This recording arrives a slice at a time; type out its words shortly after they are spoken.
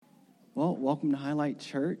Well, welcome to Highlight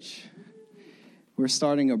Church. We're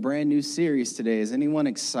starting a brand new series today. Is anyone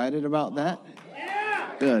excited about that?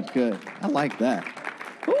 Yeah! Good. I like that.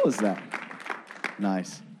 Who was that?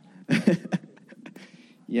 Nice.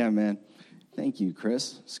 Yeah, man. Thank you,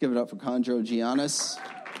 Chris. Let's give it up for Condro Giannis.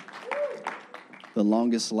 The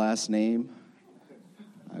longest last name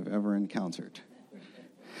I've ever encountered.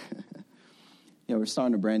 Yeah, we're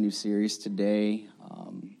starting a brand new series today.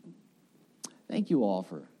 Thank you all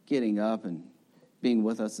for getting up and being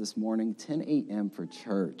with us this morning, 10 a.m. for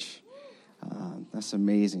church. That's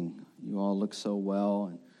amazing. You all look so well,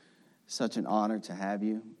 and such an honor to have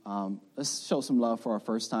you. Let's show some love for our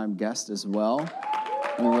first-time guests as well.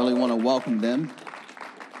 We really want to welcome them.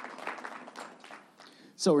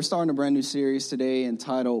 So we're starting a brand new series today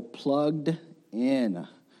entitled Plugged In.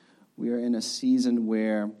 We are in a season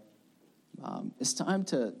where it's time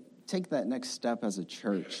to take that next step as a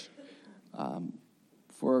church.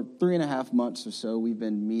 For 3.5 months or so, we've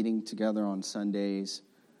been meeting together on Sundays,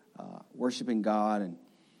 worshiping God and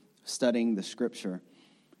studying the Scripture.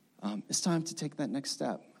 It's time to take that next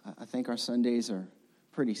step. I think our Sundays are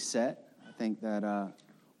pretty set. I think that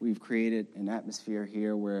we've created an atmosphere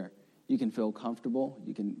here where you can feel comfortable.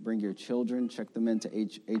 You can bring your children, check them into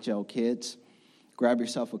HL Kids, grab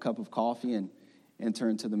yourself a cup of coffee and enter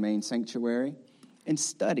into the main sanctuary and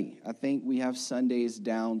study. I think we have Sundays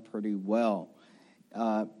down pretty well.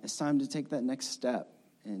 It's time to take that next step,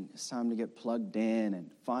 and it's time to get plugged in and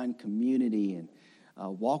find community and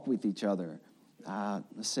walk with each other.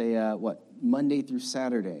 Let's say, Monday through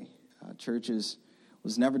Saturday. Churches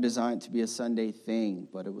was never designed to be a Sunday thing,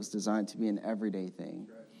 but it was designed to be an everyday thing.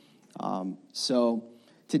 So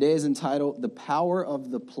today is entitled The Power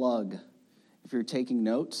of the Plug. If you're taking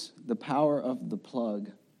notes, The Power of the Plug.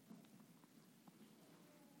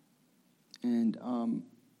 And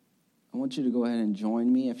I want you to go ahead and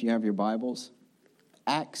join me if you have your Bibles.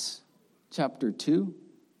 Acts chapter 2.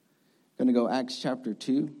 Going to go Acts chapter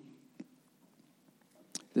 2.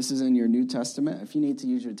 This is in your New Testament. If you need to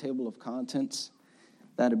use your table of contents,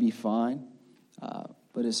 that'd be fine.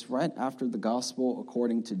 But it's right after the Gospel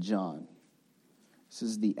according to John. This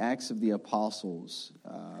is the Acts of the Apostles.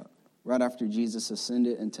 Right after Jesus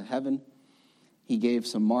ascended into heaven, he gave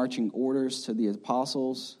some marching orders to the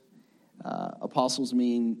apostles. Apostles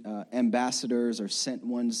mean ambassadors or sent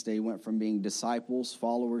ones. They went from being disciples,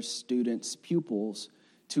 followers, students, pupils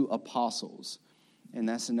to apostles. And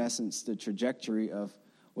that's in essence the trajectory of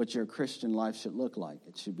what your Christian life should look like.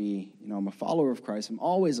 It should be, I'm a follower of Christ. I'm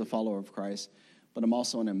always a follower of Christ, but I'm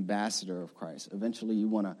also an ambassador of Christ. Eventually you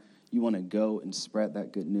want to go and spread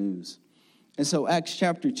that good news. And so Acts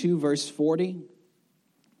chapter 2, verse 40,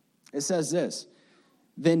 it says this.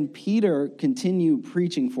 Then Peter continued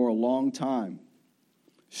preaching for a long time,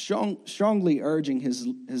 strongly urging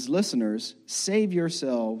his listeners, save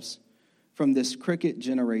yourselves from this crooked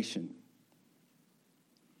generation.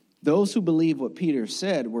 Those who believed what Peter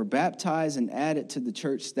said were baptized and added to the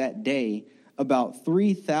church that day, about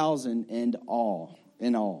 3,000 in all.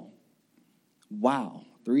 Wow,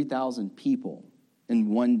 3,000 people in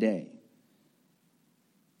one day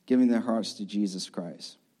giving their hearts to Jesus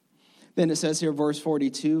Christ. Then it says here, verse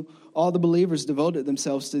 42, all the believers devoted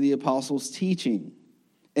themselves to the apostles' teaching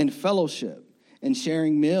and fellowship and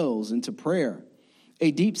sharing meals and to prayer.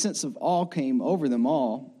 A deep sense of awe came over them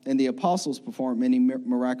all, and the apostles performed many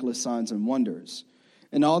miraculous signs and wonders.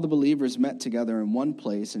 And all the believers met together in one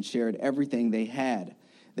place and shared everything they had.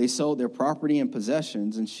 They sold their property and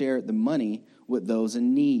possessions and shared the money with those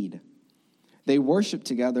in need. They worshiped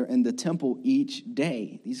together in the temple each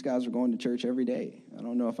day. These guys are going to church every day. I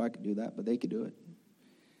don't know if I could do that, but they could do it.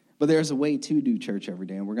 But there's a way to do church every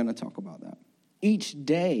day, and we're going to talk about that. Each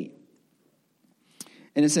day.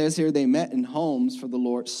 And it says here, they met in homes for the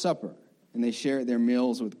Lord's Supper, and they shared their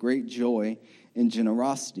meals with great joy and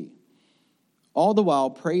generosity, all the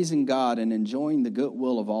while praising God and enjoying the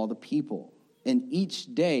goodwill of all the people. And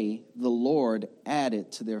each day the Lord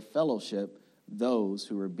added to their fellowship those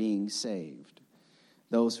who were being saved.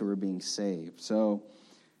 Those who were being saved. So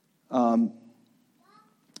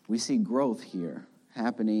we see growth here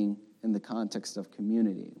happening in the context of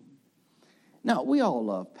community. Now, we all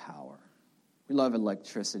love power. We love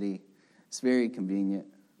electricity. It's very convenient.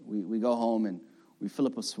 We go home and we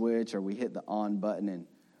flip a switch or we hit the on button and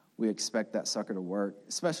we expect that sucker to work,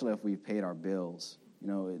 especially if we've paid our bills.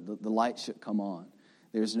 The light should come on.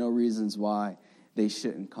 There's no reasons why they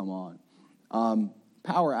shouldn't come on.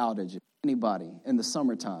 Power outage. Anybody in the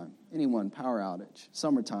summertime? Anyone? Power outage.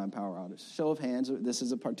 Summertime power outage. Show of hands. This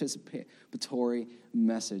is a participatory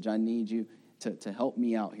message. I need you to help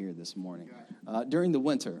me out here this morning. During the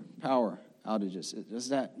winter, power outages. Is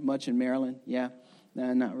that much in Maryland? Yeah?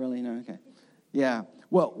 No, not really? No? Okay. Yeah.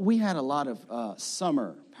 Well, we had a lot of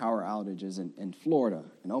summer power outages in Florida,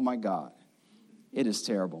 and oh my God, it is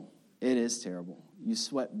terrible. It is terrible. You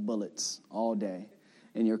sweat bullets all day,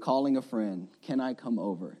 and you're calling a friend, can I come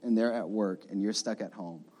over? And they're at work, and you're stuck at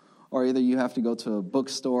home. Or either you have to go to a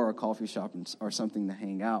bookstore or a coffee shop or something to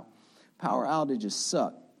hang out. Power outages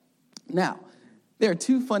suck. Now, there are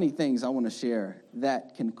two funny things I want to share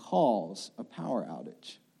that can cause a power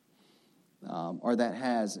outage, or that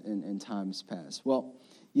has in times past. Well,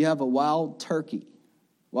 you have a wild turkey.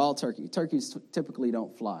 Wild turkey. Turkeys typically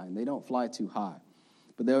don't fly, and they don't fly too high.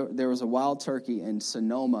 But there was a wild turkey in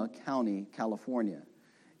Sonoma County, California.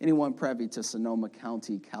 Anyone privy to Sonoma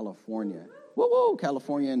County, California? Whoa,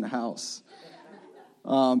 California in the house.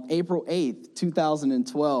 April 8th,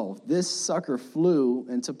 2012, this sucker flew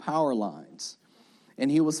into power lines, and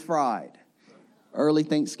he was fried. Early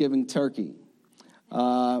Thanksgiving turkey.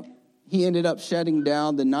 He ended up shutting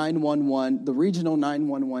down the regional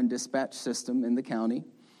 911 dispatch system in the county,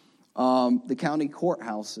 the county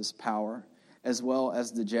courthouse's power, as well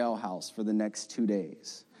as the jailhouse for the next 2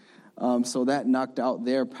 days. So that knocked out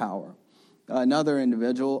their power. Another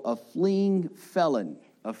individual, a fleeing felon,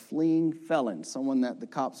 someone that the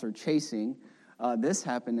cops are chasing. This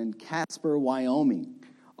happened in Casper, Wyoming,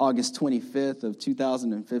 August 25th of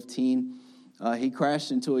 2015. He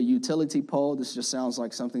crashed into a utility pole. This just sounds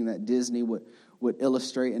like something that Disney would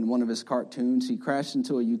illustrate in one of his cartoons. He crashed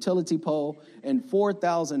into a utility pole, and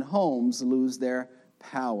 4,000 homes lose their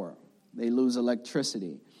power. They lose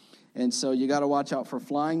electricity. And so you got to watch out for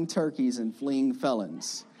flying turkeys and fleeing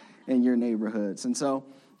felons in your neighborhoods. And so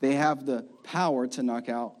they have the power to knock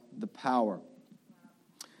out the power.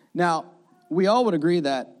 Now, we all would agree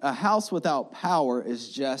that a house without power is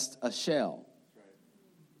just a shell.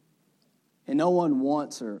 And no one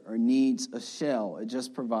wants or needs a shell. It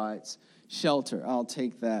just provides shelter. I'll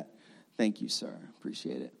take that. Thank you, sir.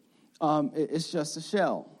 Appreciate it. It's just a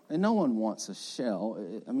shell. And no one wants a shell.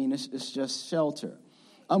 It's just shelter.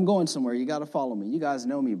 I'm going somewhere. You got to follow me. You guys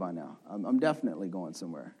know me by now. I'm definitely going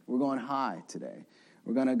somewhere. We're going high today.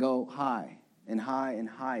 We're going to go high and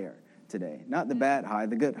higher today. Not the bad high,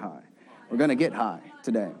 the good high. We're going to get high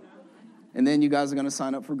today. And then you guys are going to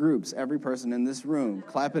sign up for groups. Every person in this room,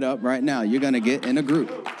 clap it up right now. You're going to get in a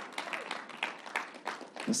group.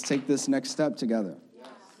 Let's take this next step together.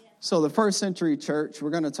 So the first century church,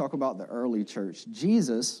 we're going to talk about the early church.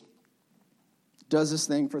 Jesus does this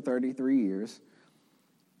thing for 33 years,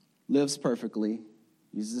 lives perfectly.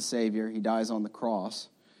 He's the Savior. He dies on the cross.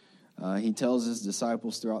 He tells his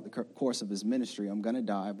disciples throughout the course of his ministry, I'm going to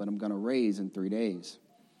die, but I'm going to raise in 3 days.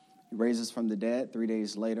 He raises from the dead 3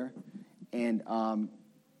 days later, and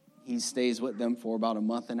he stays with them for about a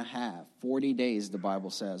month and a half. 40 days, the Bible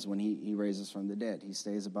says, when he raises from the dead. He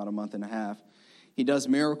stays about a month and a half. He does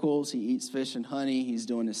miracles. He eats fish and honey. He's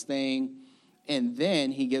doing his thing. And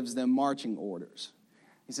then he gives them marching orders.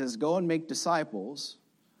 He says, go and make disciples.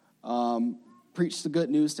 Preach the good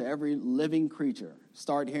news to every living creature.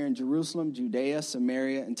 Start here in Jerusalem, Judea,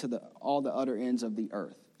 Samaria, and to all the other ends of the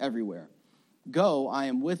earth, everywhere. Go, I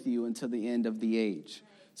am with you until the end of the age.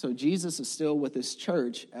 So Jesus is still with his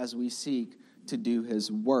church as we seek to do his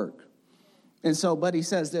work. And so, but he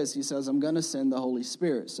says this, he says, I'm going to send the Holy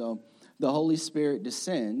Spirit. So the Holy Spirit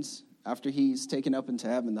descends after he's taken up into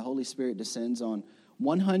heaven. The Holy Spirit descends on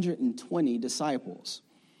 120 disciples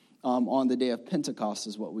on the day of Pentecost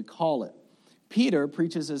is what we call it. Peter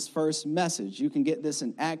preaches his first message. You can get this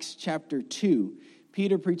in Acts chapter 2.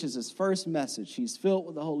 Peter preaches his first message. He's filled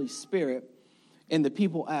with the Holy Spirit, and the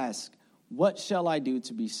people ask, what shall I do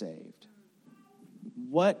to be saved?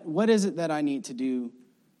 What is it that I need to do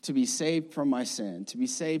to be saved from my sin, to be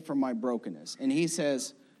saved from my brokenness? And he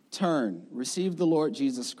says, turn, receive the Lord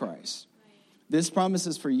Jesus Christ. This promise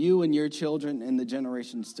is for you and your children and the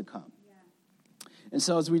generations to come. And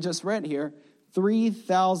so as we just read here,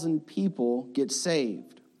 3,000 people get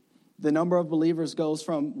saved. The number of believers goes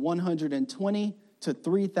from 120 to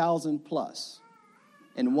 3,000 plus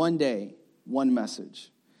in one day, one message.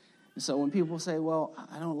 And so when people say, well,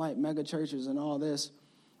 I don't like mega churches and all this,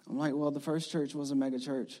 I'm like, well, the first church was a mega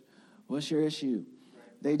church. What's your issue?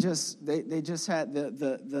 They just had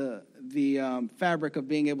the fabric of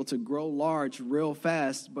being able to grow large real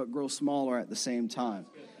fast, but grow smaller at the same time.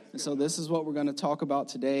 And so this is what we're going to talk about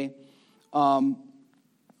today. The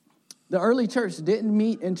early church didn't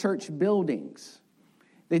meet in church buildings.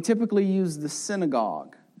 They typically used the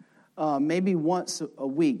synagogue, maybe once a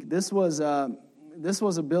week. This was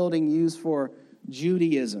a building used for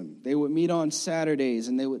Judaism. They would meet on Saturdays,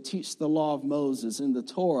 and they would teach the law of Moses and the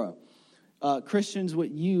Torah. Christians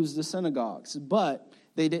would use the synagogues, but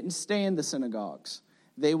they didn't stay in the synagogues.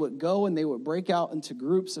 They would go and they would break out into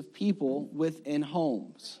groups of people within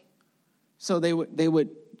homes. So they would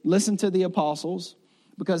listen to the apostles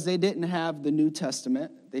because they didn't have the New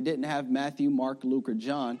Testament. They didn't have Matthew, Mark, Luke, or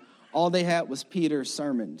John. All they had was Peter's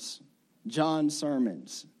sermons, John's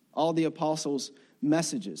sermons, all the apostles'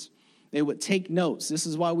 messages. They would take notes. This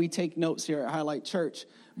is why we take notes here at Highlight Church,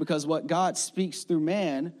 because what God speaks through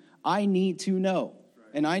man, I need to know,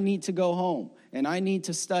 and I need to go home, and I need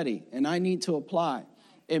to study, and I need to apply.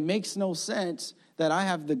 It makes no sense that I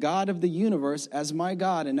have the God of the universe as my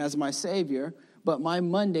God and as my Savior, but my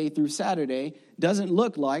Monday through Saturday doesn't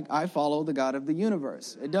look like I follow the God of the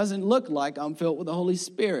universe. It doesn't look like I'm filled with the Holy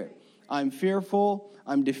Spirit. I'm fearful,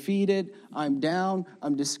 I'm defeated, I'm down,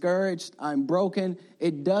 I'm discouraged, I'm broken.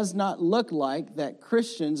 It does not look like that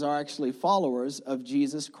Christians are actually followers of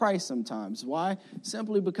Jesus Christ sometimes. Why?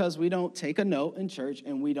 Simply because we don't take a note in church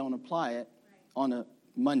and we don't apply it on a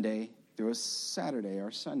Monday through a Saturday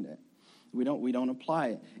or Sunday. We don't apply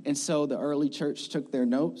it. And so the early church took their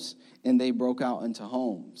notes and they broke out into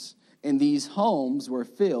homes. And these homes were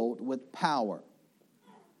filled with power.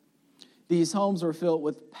 These homes were filled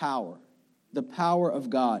with power, the power of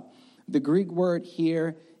God. The Greek word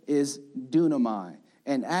here is dunamai.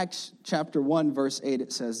 In Acts chapter 1, verse 8,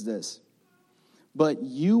 it says this: "But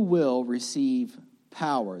you will receive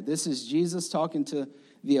power." This is Jesus talking to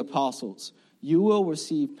the apostles. "You will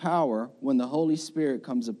receive power when the Holy Spirit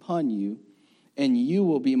comes upon you, and you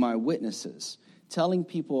will be my witnesses, telling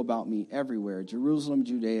people about me everywhere, Jerusalem,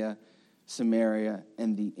 Judea, Samaria,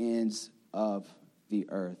 and the ends of the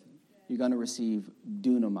earth." You're going to receive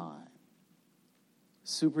dunamai,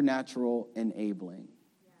 supernatural enabling,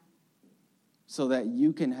 so that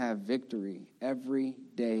you can have victory every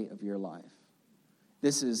day of your life.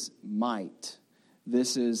 This is might.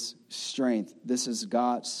 This is strength. This is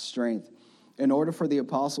God's strength. In order for the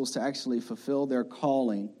apostles to actually fulfill their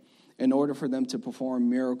calling, in order for them to perform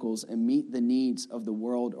miracles and meet the needs of the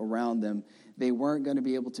world around them, they weren't going to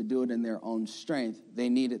be able to do it in their own strength. They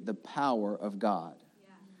needed the power of God.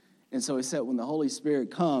 And so he said, when the Holy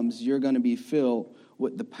Spirit comes, you're going to be filled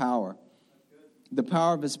with the power. The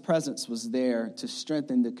power of his presence was there to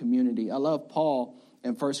strengthen the community. I love Paul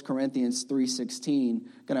in 1 Corinthians 3:16.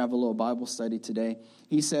 Going to have a little Bible study today.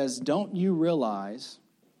 He says, "Don't you realize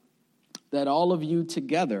that all of you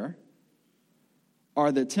together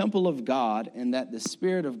are the temple of God and that the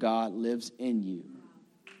Spirit of God lives in you?"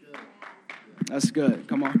 That's good.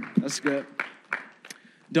 Come on. That's good.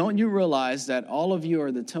 Don't you realize that all of you are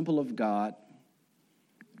the temple of God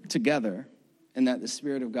together and that the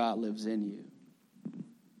Spirit of God lives in you?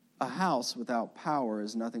 A house without power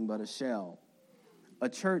is nothing but a shell. A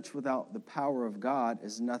church without the power of God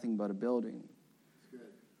is nothing but a building.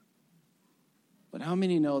 But how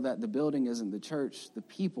many know that the building isn't the church? The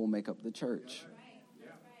people make up the church.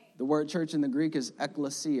 The word church in the Greek is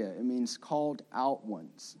ekklesia. It means called out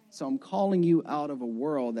ones. So I'm calling you out of a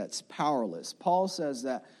world that's powerless. Paul says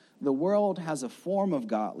that the world has a form of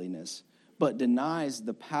godliness, but denies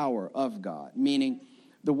the power of God. Meaning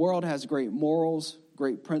the world has great morals,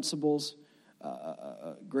 great principles,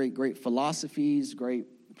 great philosophies,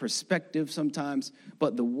 great perspective sometimes,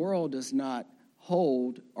 but the world does not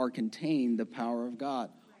hold or contain the power of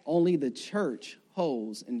God. Only the church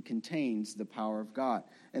holds and contains the power of God.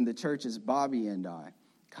 And the church is Bobby and I,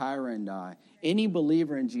 Kyra and I. Any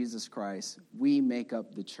believer in Jesus Christ, we make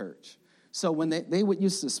up the church. So when they would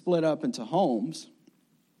used to split up into homes,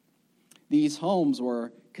 these homes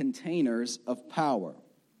were containers of power.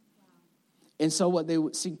 And so what they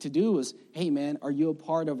would seek to do is, hey man, are you a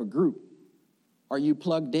part of a group? Are you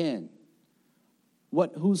plugged in?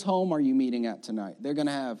 Whose home are you meeting at tonight? They're going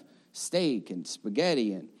to have steak and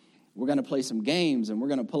spaghetti, and we're going to play some games, and we're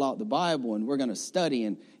going to pull out the Bible, and we're going to study,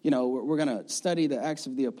 and, we're going to study the Acts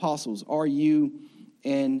of the Apostles. Are you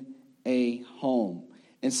in a home?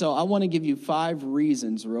 And so I want to give you 5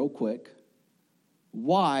 reasons real quick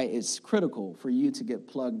why it's critical for you to get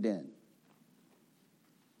plugged in.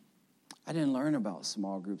 I didn't learn about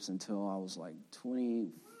small groups until I was like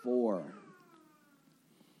 24,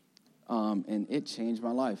 and it changed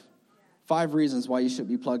my life. 5 reasons why you should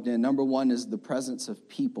be plugged in. Number 1 is the presence of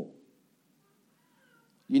people.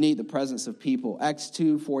 You need the presence of people. Acts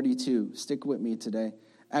 2:42. Stick with me today.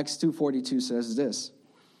 Acts 2:42 says this.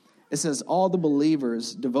 It says, all the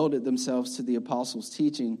believers devoted themselves to the apostles'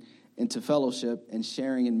 teaching and to fellowship and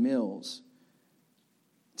sharing in meals,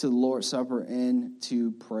 to the Lord's Supper and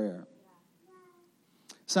to prayer.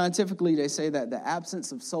 Scientifically, they say that the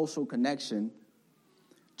absence of social connection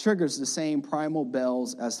triggers the same primal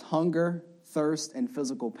bells as hunger, thirst, and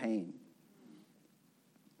physical pain.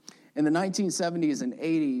 In the 1970s and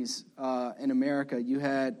 80s in America, you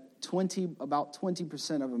had about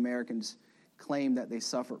 20% of Americans claim that they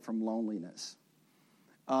suffered from loneliness.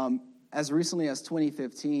 As recently as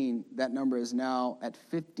 2015, that number is now at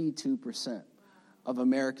 52% of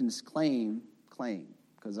Americans claim,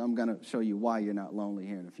 because I'm going to show you why you're not lonely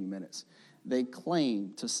here in a few minutes. They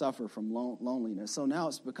claim to suffer from loneliness. So now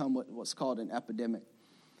it's become what's called an epidemic.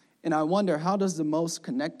 And I wonder, how does the most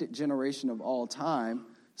connected generation of all time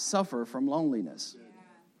suffer from loneliness?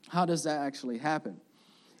 How does that actually happen?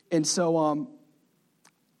 And so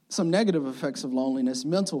some negative effects of loneliness: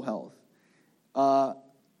 mental health.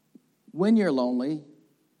 When you're lonely,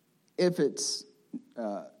 if it's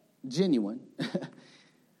genuine,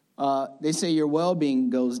 they say your well-being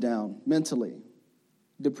goes down mentally.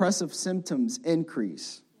 Depressive symptoms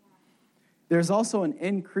increase. There's also an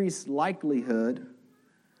increased likelihood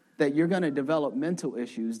that you're going to develop mental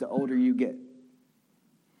issues the older you get.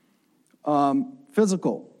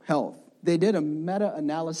 Physical health. They did a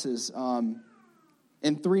meta-analysis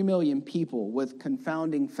in 3 million people with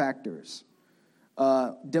confounding factors.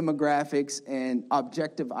 Demographics and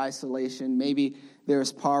objective isolation. Maybe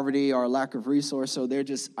there's poverty or lack of resource, so they're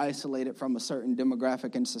just isolated from a certain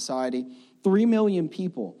demographic in society. 3 million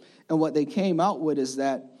people. And what they came out with is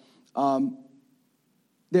that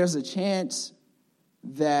there's a chance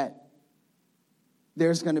that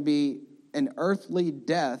there's going to be an earthly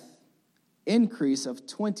death increase of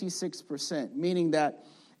 26%, meaning that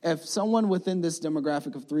if someone within this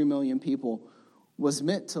demographic of 3 million people was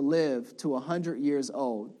meant to live to 100 years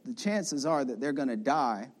old, the chances are that they're going to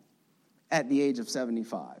die at the age of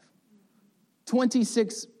 75.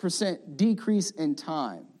 26% decrease in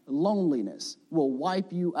time. Loneliness will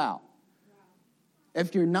wipe you out.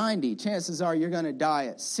 If you're 90, chances are you're going to die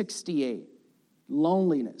at 68.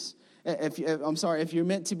 Loneliness. If you're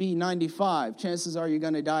meant to be 95, chances are you're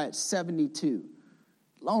going to die at 72.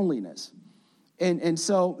 Loneliness. And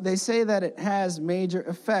so they say that it has major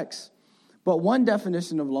effects. But one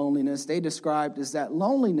definition of loneliness they described is that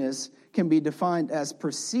loneliness can be defined as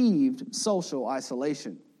perceived social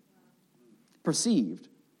isolation. Perceived,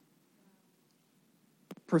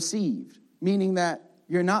 meaning that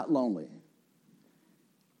you're not lonely.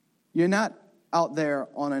 You're not out there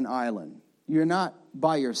on an island. You're not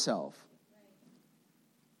by yourself.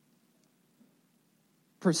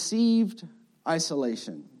 Perceived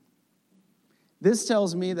isolation. This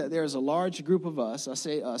tells me that there's a large group of us, I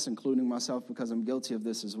say us, including myself because I'm guilty of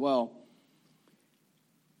this as well.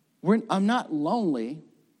 I'm not lonely.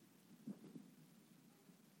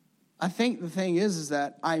 I think the thing is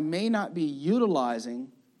that I may not be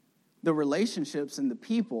utilizing the relationships and the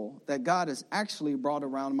people that God has actually brought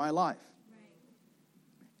around my life.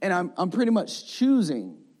 Right. And I'm pretty much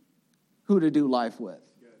choosing who to do life with.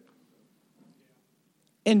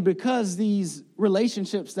 And because these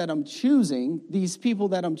relationships that I'm choosing, these people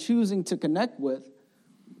that I'm choosing to connect with,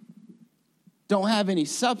 don't have any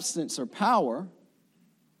substance or power,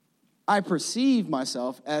 I perceive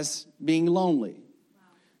myself as being lonely. Wow.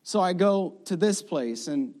 So I go to this place,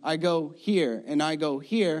 and I go here, and I go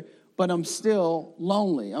here, but I'm still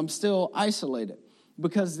lonely. I'm still isolated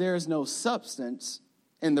because there's no substance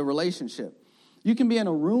in the relationship. You can be in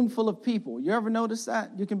a room full of people. You ever notice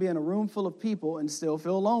that? You can be in a room full of people and still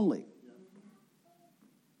feel lonely.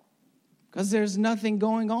 Because there's nothing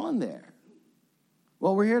going on there.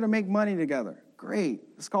 Well, we're here to make money together. Great.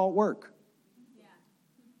 Let's call it work. Yeah.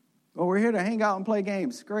 Well, we're here to hang out and play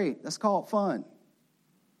games. Great. Let's call it fun.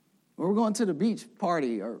 Well, we're going to the beach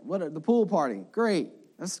party or the pool party. Great.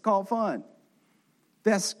 Let's call it fun.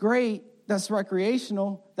 That's great. That's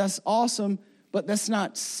recreational. That's awesome. But that's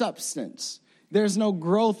not substance. There's no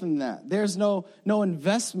growth in that. There's no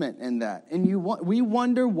investment in that. And we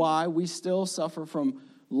wonder why we still suffer from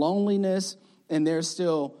loneliness and there's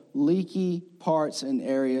still leaky parts and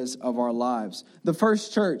areas of our lives. The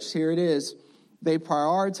first church, here it is, they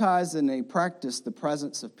prioritized and they practiced the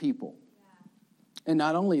presence of people. And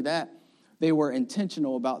not only that, they were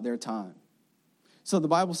intentional about their time. So the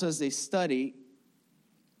Bible says they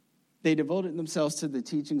devoted themselves to the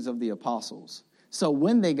teachings of the apostles. So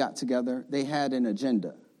when they got together, they had an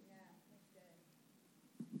agenda.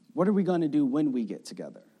 What are we going to do when we get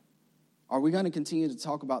together? Are we going to continue to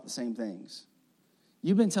talk about the same things?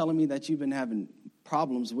 You've been telling me that you've been having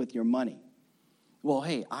problems with your money. Well,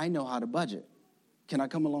 hey, I know how to budget. Can I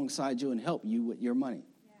come alongside you and help you with your money?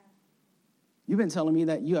 Yeah. You've been telling me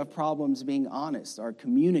that you have problems being honest or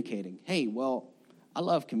communicating. Hey, well, I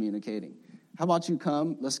love communicating. How about you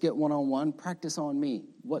come, let's get one-on-one, practice on me.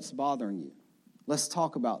 What's bothering you? Let's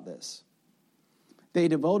talk about this. They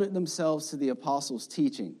devoted themselves to the apostles'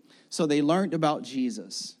 teaching. So they learned about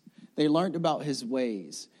Jesus. They learned about his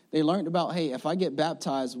ways. They learned about, hey, if I get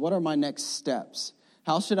baptized, what are my next steps?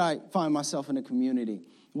 How should I find myself in a community?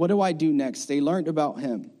 What do I do next? They learned about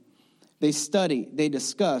him. They studied, they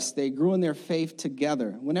discussed, they grew in their faith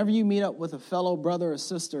together. Whenever you meet up with a fellow brother or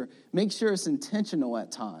sister, make sure it's intentional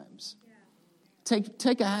at times.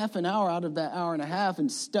 Take a half an hour out of that hour and a half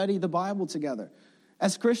and study the Bible together.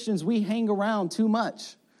 As Christians, we hang around too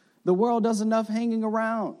much. The world does enough hanging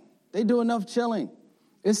around. They do enough chilling.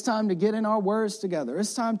 It's time to get in our words together.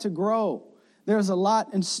 It's time to grow. There's a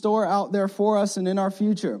lot in store out there for us and in our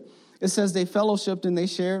future. It says they fellowshipped and they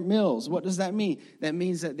shared meals. What does that mean? That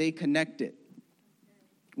means that they connected.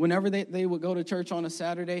 Whenever they would go to church on a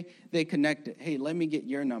Saturday, they connected. Hey, let me get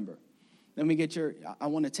your number. Let me get I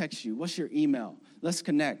want to text you. What's your email? Let's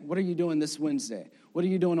connect. What are you doing this Wednesday? What are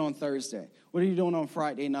you doing on Thursday? What are you doing on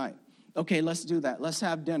Friday night? Okay, let's do that. Let's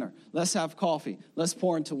have dinner. Let's have coffee. Let's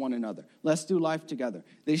pour into one another. Let's do life together.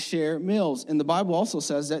 They share meals. And the Bible also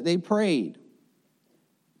says that they prayed.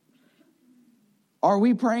 Are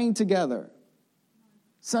we praying together?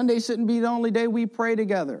 Sunday shouldn't be the only day we pray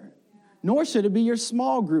together. Nor should it be your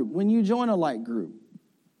small group when you join a light group.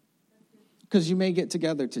 Because you may get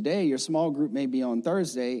together today. Your small group may be on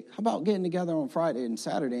Thursday. How about getting together on Friday and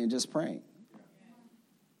Saturday and just praying?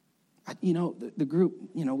 The group,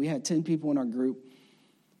 we had 10 people in our group.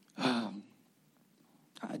 I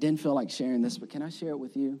didn't feel like sharing this, but can I share it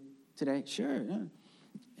with you today? Sure.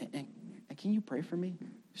 Yeah. And can you pray for me?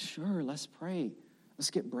 Sure, let's pray. Let's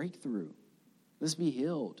get breakthrough. Let's be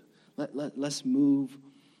healed. Let's move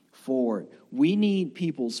forward. We need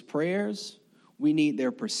people's prayers. We need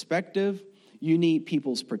their perspective. You need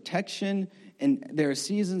people's protection. And there are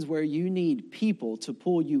seasons where you need people to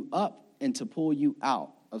pull you up and to pull you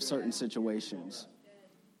out of certain situations.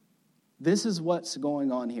 This is what's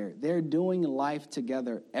going on here. They're doing life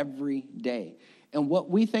together every day. And what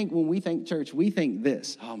we think when we think church, we think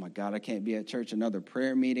this. Oh, my God, I can't be at church. Another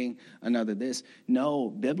prayer meeting, another this. No,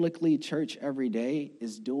 biblically, church every day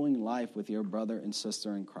is doing life with your brother and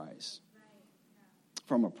sister in Christ.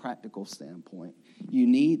 From a practical standpoint, you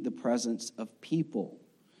need the presence of people.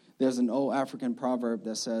 There's an old African proverb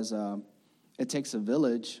that says, it takes a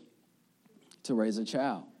village to raise a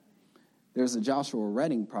child. There's a Joshua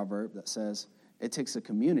Redding proverb that says, it takes a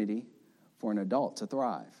community for an adult to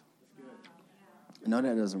thrive. I know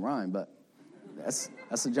that doesn't rhyme, but that's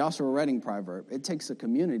a Joshua Redding proverb. It takes a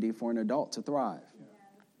community for an adult to thrive.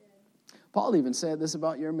 Paul even said this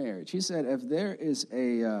about your marriage. He said, if there is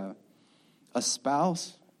a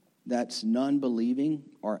spouse that's non-believing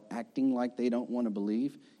or acting like they don't want to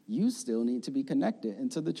believe, you still need to be connected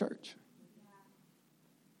into the church.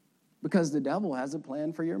 Because the devil has a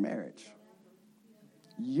plan for your marriage.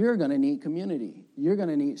 You're going to need community. You're going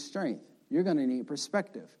to need strength. You're going to need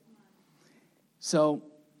perspective. So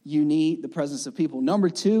you need the presence of people. Number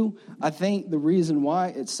 2, I think the reason why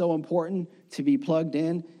it's so important to be plugged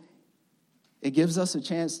in, it gives us a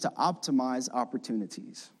chance to optimize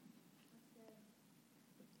opportunities.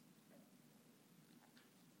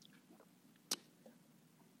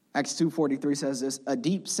 Acts 2:43 says this, a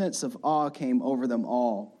deep sense of awe came over them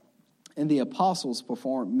all, and the apostles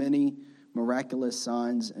performed many miraculous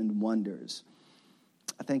signs and wonders.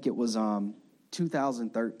 I think it was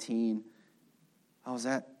 2013. I was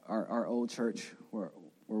at our old church where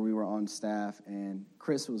we were on staff, and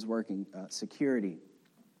Chris was working security.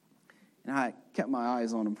 And I kept my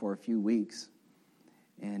eyes on him for a few weeks.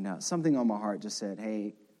 And something on my heart just said,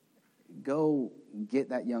 hey, go get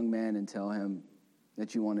that young man and tell him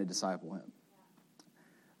that you want to disciple him. I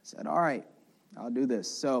said, all right, I'll do this.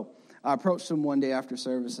 So I approached him one day after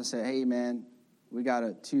service. I said, hey, man, we got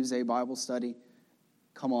a Tuesday Bible study.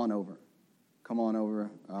 Come on over.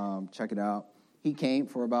 Check it out. He came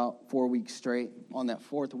for about 4 weeks straight. On that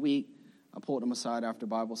 4th week, I pulled him aside after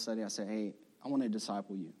Bible study. I said, hey, I want to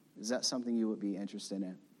disciple you. Is that something you would be interested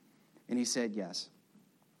in? And he said yes.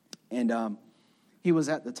 And he was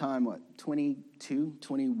at the time, 22,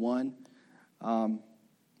 21.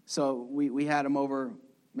 So we had him over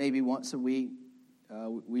maybe once a week.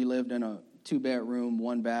 We lived in a 2-bedroom,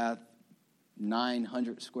 1-bath,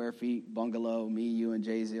 900 square feet bungalow. Me, you, and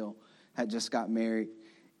Jaziel had just got married.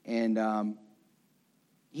 And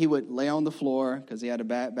he would lay on the floor because he had a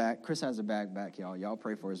bad back. Chris has a bad back, y'all. Y'all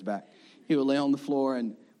pray for his back. He would lay on the floor,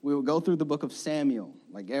 and we would go through the book of Samuel,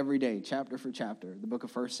 like every day, chapter for chapter, the book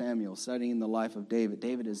of 1 Samuel, studying the life of David.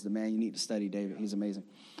 David is the man. You need to study David. He's amazing.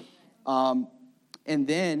 And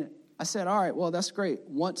then I said, all right, well, that's great.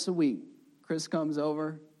 Once a week, Chris comes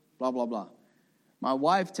over, blah, blah, blah. My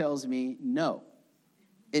wife tells me, no,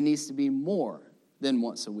 it needs to be more than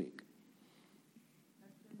once a week.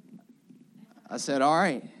 I said, all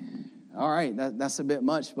right, all right, that's a bit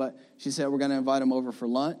much. But she said, we're going to invite him over for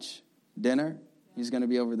lunch, dinner. He's going to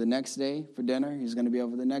be over the next day for dinner. He's going to be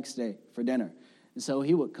over the next day for dinner. And so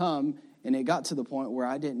he would come, and it got to the point where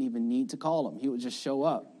I didn't even need to call him. He would just show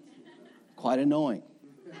up. Quite annoying.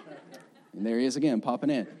 And there he is again, popping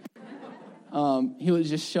in. He would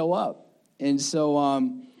just show up. And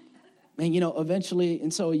so, eventually,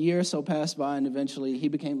 and so a year or so passed by, and eventually he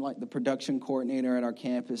became like the production coordinator at our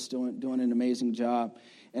campus, doing an amazing job.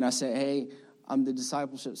 And I said, hey, I'm the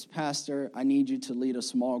discipleship's pastor. I need you to lead a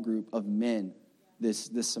small group of men this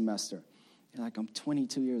semester. You're like, I'm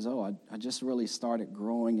 22 years old. I just really started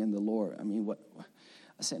growing in the Lord. I mean, what?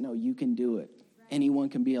 I said, no, you can do it. Anyone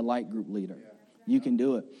can be a light group leader. You can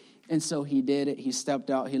do it. And so he did it. He stepped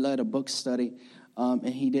out. He led a book study, and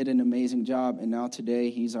he did an amazing job. And now today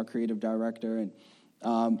he's our creative director. And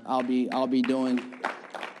I'll be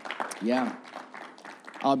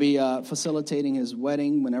facilitating his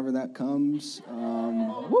wedding whenever that comes.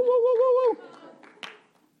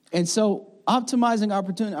 And so optimizing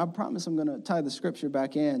opportunity. I promise I'm going to tie the scripture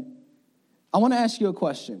back in. I want to ask you a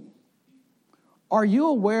question. Are you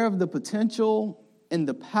aware of the potential and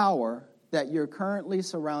the power that you're currently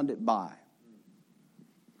surrounded by?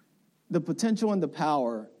 The potential and the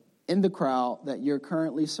power in the crowd that you're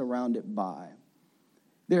currently surrounded by.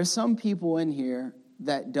 There are some people in here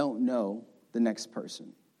that don't know the next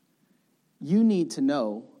person. You need to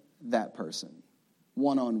know that person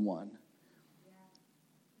one-on-one.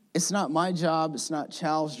 It's not my job, it's not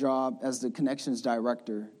Chal's job as the connections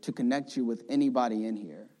director to connect you with anybody in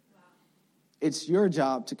here. It's your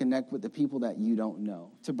job to connect with the people that you don't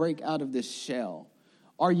know, to break out of this shell.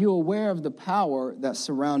 Are you aware of the power that's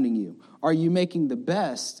surrounding you? Are you making the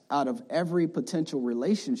best out of every potential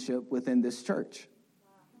relationship within this church?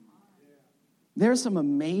 There are some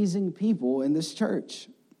amazing people in this church.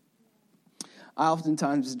 I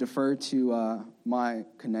oftentimes defer to my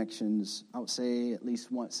connections, I would say at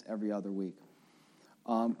least once every other week.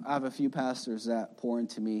 I have a few pastors that pour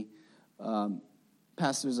into me,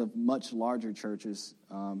 pastors of much larger churches,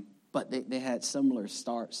 but they had similar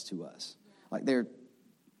starts to us. Like they're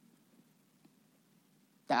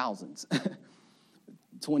thousands,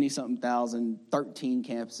 20-something thousand, 13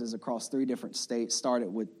 campuses across 3 different states, started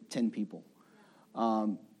with 10 people.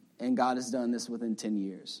 And God has done this within 10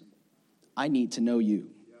 years. I need to know you.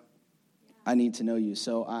 I need to know you.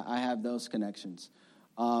 So I have those connections.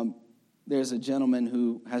 There's a gentleman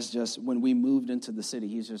who has just, when we moved into the city,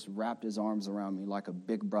 he's just wrapped his arms around me like a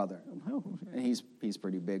big brother. And he's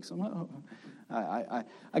pretty big, so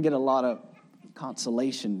I get a lot of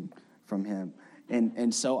consolation from him.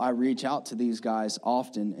 And so I reach out to these guys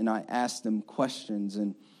often, and I ask them questions,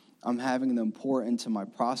 and I'm having them pour into my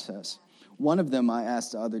process. One of them I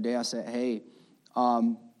asked the other day, I said, hey,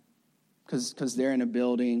 because they're in a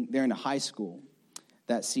building, they're in a high school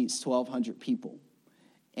that seats 1,200 people.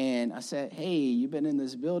 And I said, hey, you've been in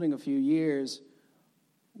this building a few years.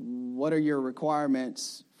 What are your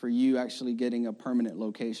requirements for you actually getting a permanent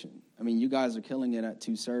location? I mean, you guys are killing it at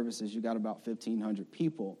 2 services. You got about 1,500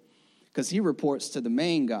 people. Because he reports to the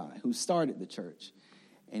main guy who started the church.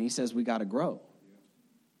 And he says, we got to grow.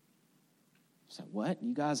 I said, what?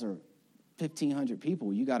 You guys are 1,500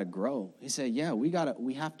 people. You got to grow. He said, yeah, we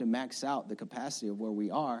have to max out the capacity of where we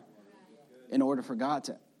are in order for God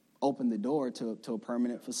to open the door to a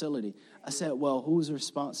permanent facility. I said, well, whose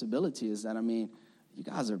responsibility is that? I mean, you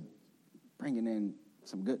guys are bringing in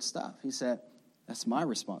some good stuff. He said, that's my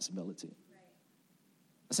responsibility.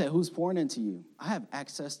 I said, who's pouring into you? I have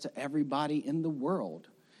access to everybody in the world.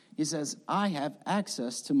 He says, I have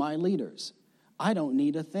access to my leaders. I don't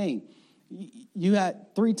need a thing. You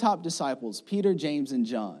had 3 top disciples, Peter, James, and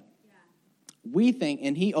John. Yeah. We think,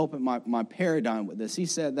 and he opened my paradigm with this. He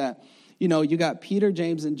said that, you got Peter,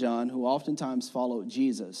 James, and John, who oftentimes followed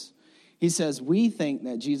Jesus. He says, we think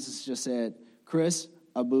that Jesus just said, Chris,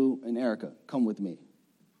 Abu, and Erica, come with me.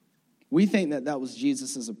 We think that was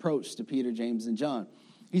Jesus' approach to Peter, James, and John.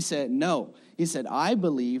 He said, no. He said, I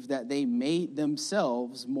believe that they made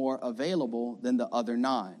themselves more available than the other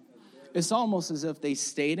 9. It's almost as if they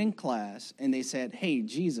stayed in class and they said, hey,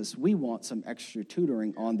 Jesus, we want some extra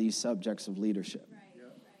tutoring on these subjects of leadership. Right.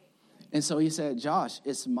 And so he said, Josh,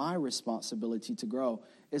 it's my responsibility to grow.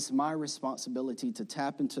 It's my responsibility to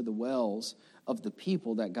tap into the wells of the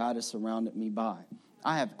people that God has surrounded me by.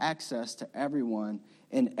 I have access to everyone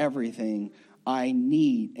and everything I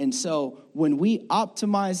need. And so when we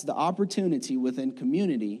optimize the opportunity within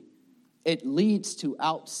community, it leads to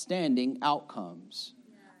outstanding outcomes,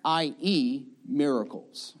 i.e.,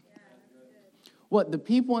 miracles. What the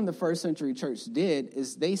people in the first century church did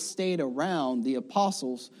is they stayed around the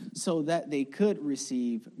apostles so that they could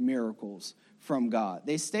receive miracles from God.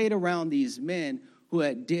 They stayed around these men who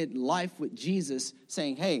had did life with Jesus,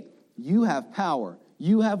 saying, hey, you have power,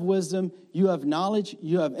 you have wisdom, you have knowledge,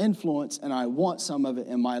 you have influence, and I want some of it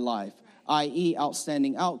in my life, i.e.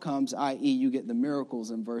 outstanding outcomes, i.e. you get the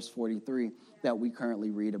miracles in verse 43 that we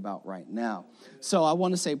currently read about right now. So I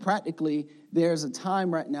want to say practically, there's a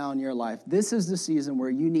time right now in your life. This is the season where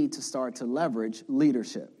you need to start to leverage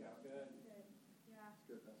leadership.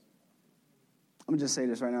 I'm going to just say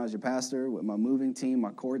this right now as your pastor, with my moving team,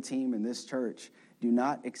 my core team in this church. Do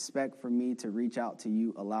not expect for me to reach out to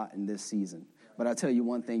you a lot in this season. But I'll tell you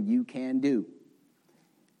one thing you can do.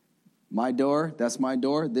 My door, that's my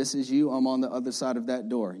door. This is you. I'm on the other side of that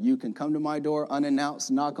door. You can come to my door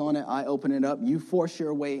unannounced, knock on it. I open it up. You force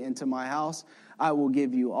your way into my house. I will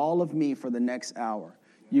give you all of me for the next hour.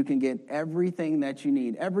 You can get everything that you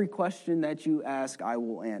need. Every question that you ask, I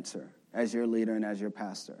will answer as your leader and as your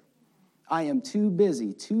pastor. I am too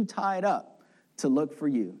busy, too tied up to look for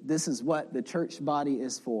you. This is what the church body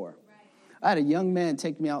is for. I had a young man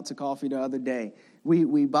take me out to coffee the other day.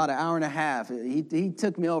 We about an hour and a half. He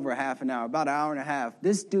took me over a half an hour, about an hour and a half.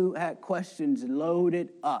 This dude had questions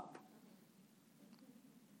loaded up.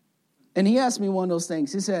 And he asked me one of those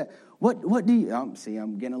things. He said, what do you,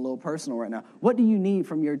 I'm getting a little personal right now. What do you need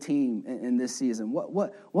from your team in this season?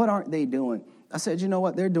 What aren't they doing? I said, you know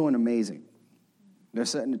what? They're doing amazing. They're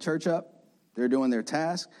setting the church up. They're doing their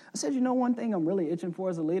task. I said, you know, one thing I'm really itching for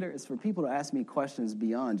as a leader is for people to ask me questions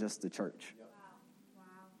beyond just the church. Wow.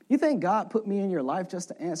 You think God put me in your life just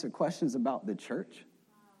to answer questions about the church?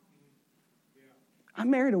 I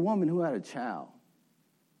married a woman who had a child.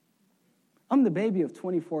 I'm the baby of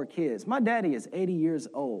 24 kids. My daddy is 80 years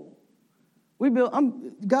old.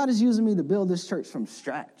 God is using me to build this church from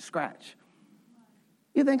scratch.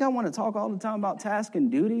 You think I want to talk all the time about tasks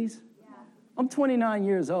and duties? I'm 29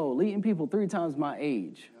 years old, leading people 3 times my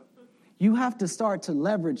age. You have to start to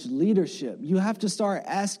leverage leadership. You have to start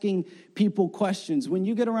asking people questions. When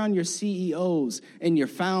you get around your CEOs and your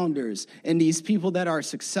founders and these people that are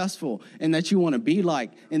successful and that you want to be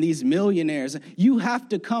like and these millionaires, you have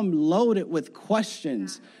to come loaded with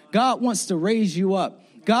questions. God wants to raise you up.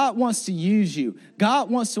 God wants to use you.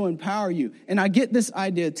 God wants to empower you. And I get this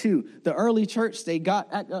idea too. The early church, they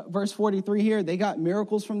got, at verse 43 here, they got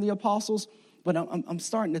miracles from the apostles. But I'm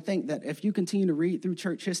starting to think that if you continue to read through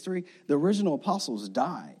church history, the original apostles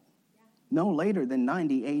died no later than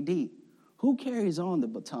 90 A.D. Who carries on the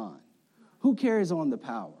baton? Who carries on the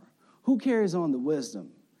power? Who carries on the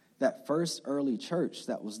wisdom? That first early church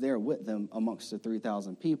that was there with them amongst the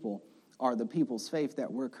 3,000 people are the people's faith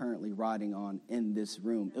that we're currently riding on in this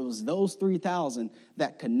room. It was those 3,000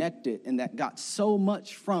 that connected and that got so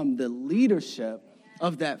much from the leadership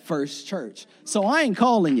of that first church. So I ain't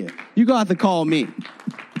calling you. You got to call me.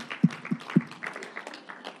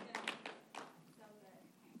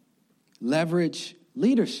 Leverage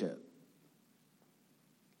leadership.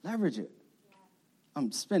 Leverage it.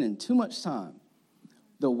 I'm spending too much time.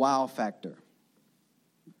 The wow factor.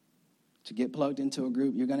 To get plugged into a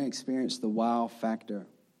group, you're going to experience the wow factor.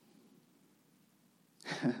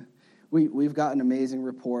 We've gotten amazing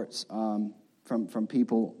reports from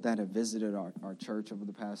people that have visited our church over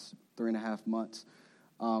the past 3.5 months.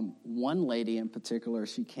 One lady in particular,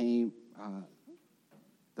 she came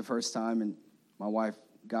the first time, and my wife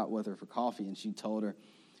got with her for coffee, and she told her,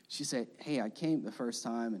 she said, hey, I came the first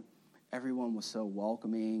time, and everyone was so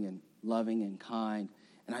welcoming and loving and kind,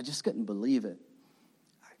 and I just couldn't believe it.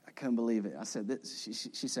 I couldn't believe it. I said,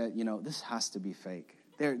 she said, you know, this has to be fake.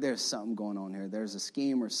 There's something going on here. There's a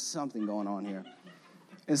scheme or something going on here.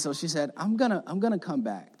 And so she said, I'm gonna come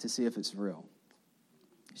back to see if it's real.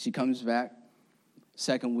 She comes back,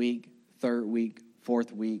 2nd week, 3rd week,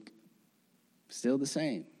 4th week, still the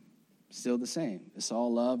same. It's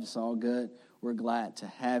all love. It's all good. We're glad to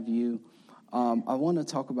have you. I want to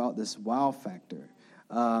talk about this wow factor.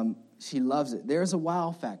 She loves it. There's a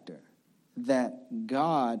wow factor that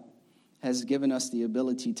God has given us the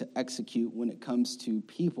ability to execute when it comes to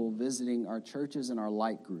people visiting our churches and our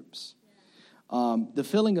light groups. The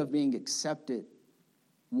feeling of being accepted,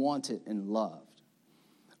 wanted, and loved.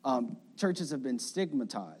 Churches have been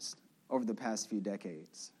stigmatized over the past few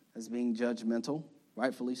decades as being judgmental,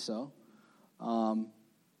 rightfully so,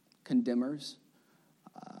 condemners.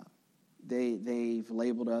 They've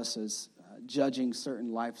labeled us as judging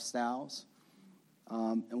certain lifestyles,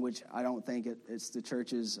 in which I don't think it's the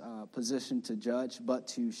church's position to judge, but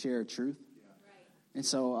to share truth. Yeah. Right. And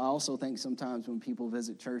so I also think sometimes when people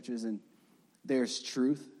visit churches and there's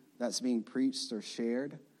truth that's being preached or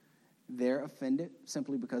shared, they're offended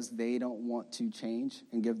simply because they don't want to change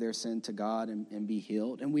and give their sin to God and be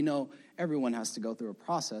healed. And we know everyone has to go through a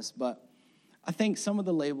process, but I think some of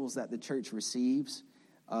the labels that the church receives,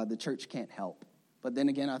 the church can't help. But then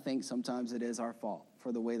again, I think sometimes it is our fault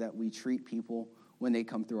for the way that we treat people when they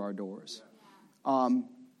come through our doors.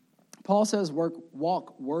 Paul says,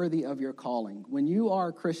 walk worthy of your calling. When you are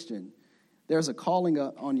a Christian, there's a calling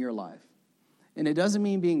on your life. And it doesn't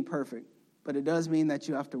mean being perfect, but it does mean that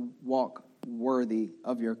you have to walk worthy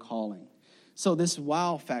of your calling. So this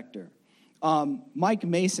wow factor. Mike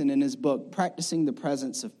Mason, in his book, Practicing the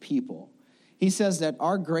Presence of People, he says that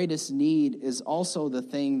our greatest need is also the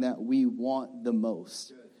thing that we want the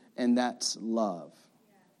most, and that's love.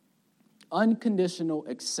 Unconditional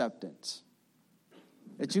acceptance.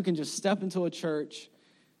 That you can just step into a church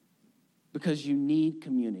because you need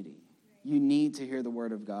community. You need to hear the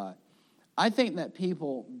word of God. I think that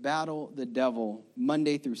people battle the devil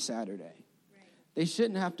Monday through Saturday. Right. They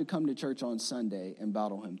shouldn't have to come to church on Sunday and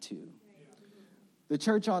battle him too. Right. The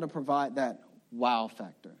church ought to provide that wow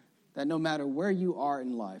factor, that no matter where you are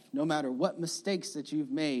in life, no matter what mistakes that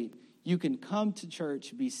you've made, you can come to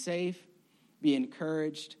church, be safe, be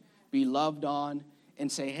encouraged, be loved on,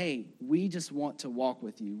 and say, hey, we just want to walk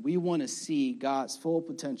with you. We want to see God's full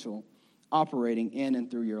potential operating in and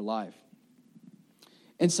through your life.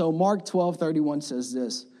 And so Mark 12:31 says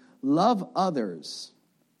this, love others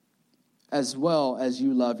as well as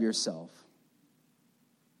you love yourself.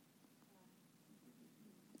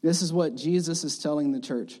 This is what Jesus is telling the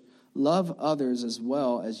church. Love others as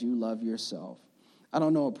well as you love yourself. I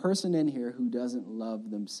don't know a person in here who doesn't love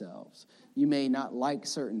themselves. You may not like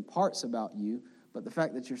certain parts about you, but the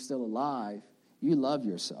fact that you're still alive, you love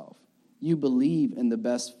yourself. You believe in the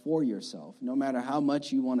best for yourself. No matter how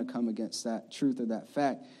much you want to come against that truth or that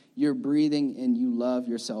fact, you're breathing and you love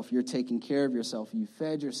yourself. You're taking care of yourself. You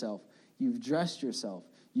fed yourself. You've dressed yourself.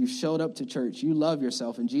 You showed up to church. You love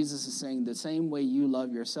yourself. And Jesus is saying the same way you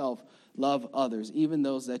love yourself, love others, even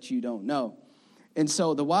those that you don't know. And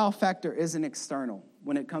so the wow factor isn't external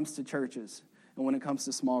when it comes to churches and when it comes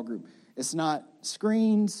to small group. It's not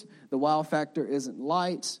screens. The wow factor isn't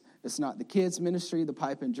lights. It's not the kids' ministry, the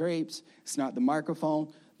pipe and drapes. It's not the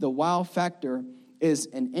microphone. The wow factor is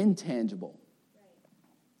an intangible.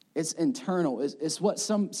 It's internal. It's what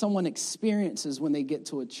someone experiences when they get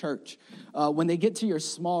to a church. When they get to your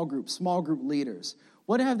small group leaders.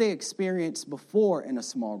 What have they experienced before in a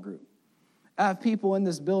small group? I have people in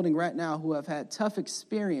this building right now who have had tough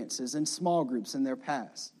experiences in small groups in their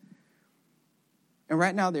past. And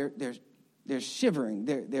right now they're shivering.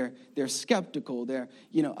 They're skeptical.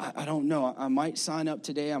 I don't know. I might sign up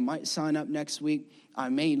today. I might sign up next week. I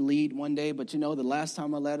may lead one day. But the last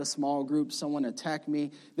time I led a small group, someone attacked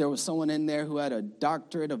me. There was someone in there who had a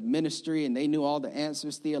doctorate of ministry, and they knew all the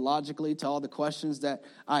answers theologically to all the questions that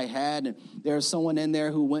I had. And there was someone in there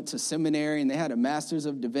who went to seminary, and they had a master's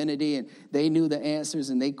of divinity, and they knew the answers,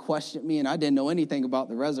 and they questioned me, and I didn't know anything about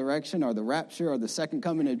the resurrection or the rapture or the second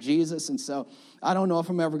coming of Jesus. And so I don't know if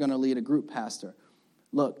I'm ever going to lead a group pastor.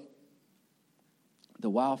 Look, the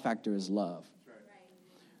wow factor is love.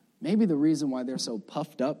 Maybe the reason why they're so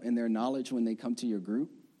puffed up in their knowledge when they come to your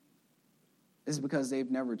group is because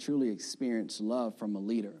they've never truly experienced love from a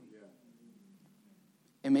leader. Yeah.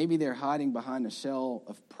 And maybe they're hiding behind a shell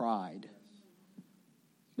of pride.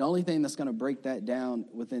 The only thing that's going to break that down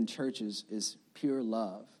within churches is pure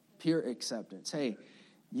love, pure acceptance. Hey,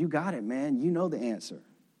 you got it, man. You know the answer.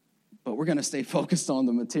 But we're going to stay focused on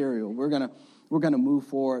the material. We're going to move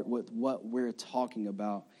forward with what we're talking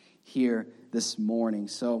about here this morning.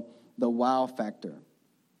 So the wow factor.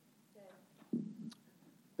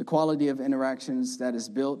 The quality of interactions that is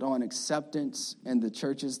built on acceptance and the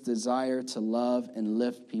church's desire to love and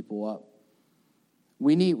lift people up.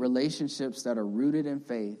 We need relationships that are rooted in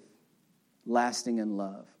faith, lasting in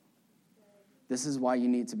love. This is why you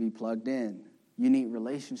need to be plugged in. You need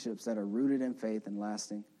relationships that are rooted in faith and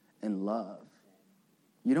lasting in love.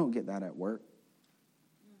 You don't get that at work.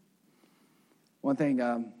 One thing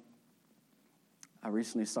I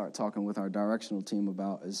recently started talking with our directional team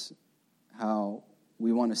about is how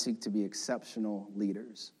we want to seek to be exceptional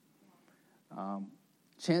leaders.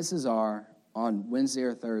 Chances are on Wednesday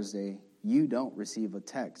or Thursday, you don't receive a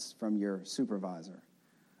text from your supervisor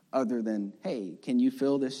other than, hey, can you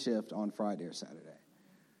fill this shift on Friday or Saturday?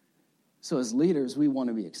 So as leaders, we want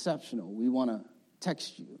to be exceptional. We want to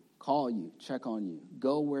text you, call you, check on you,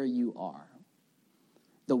 go where you are.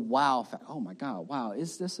 The wow factor. Oh, my God, wow,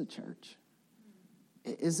 is this a church?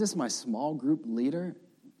 Is this my small group leader?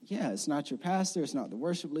 Yeah, it's not your pastor. It's not the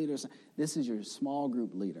worship leader. This is your small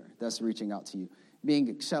group leader that's reaching out to you. Being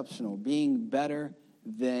exceptional, being better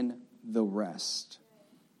than the rest.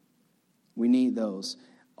 We need those.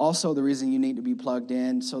 Also, the reason you need to be plugged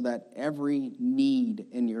in so that every need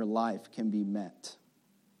in your life can be met.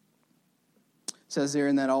 It says there,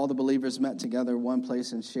 in that all the believers met together in one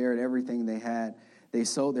place and shared everything they had. They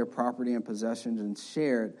sold their property and possessions and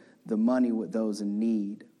shared the money with those in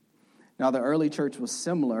need. Now, the early church was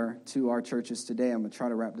similar to our churches today. I'm going to try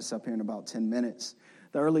to wrap this up here in about 10 minutes.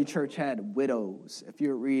 The early church had widows. If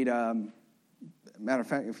you read, matter of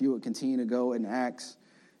fact, if you would continue to go in Acts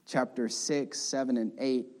chapter 6, 7, and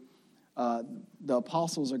 8, the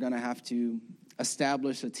apostles are going to have to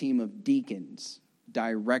establish a team of deacons,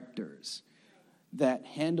 directors, that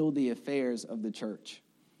handle the affairs of the church.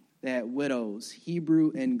 They had widows,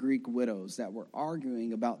 Hebrew and Greek widows, that were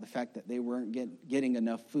arguing about the fact that they weren't getting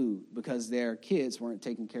enough food because their kids weren't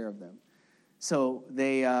taking care of them. So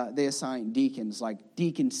they assigned deacons, like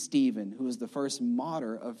Deacon Stephen, who was the first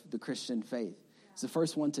martyr of the Christian faith. He's the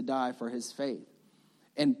first one to die for his faith.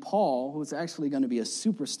 And Paul, who's actually going to be a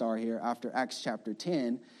superstar here after Acts chapter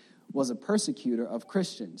 10, was a persecutor of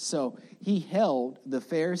Christians. So he held the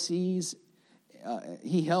Pharisees,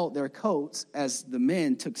 he held their coats as the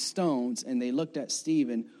men took stones and they looked at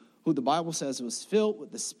Stephen, who the Bible says was filled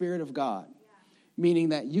with the Spirit of God. Meaning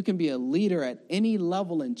that you can be a leader at any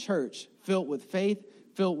level in church, filled with faith,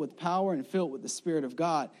 filled with power, and filled with the Spirit of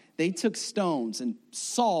God. They took stones, and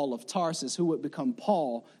Saul of Tarsus, who would become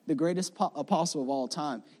Paul, the greatest apostle of all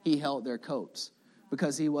time, he held their coats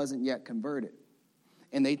because he wasn't yet converted.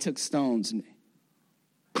 And they took stones,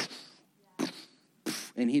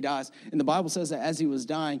 and he dies. And the Bible says that as he was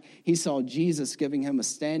dying, he saw Jesus giving him a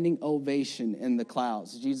standing ovation in the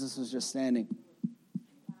clouds. Jesus was just standing.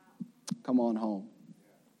 Come on home.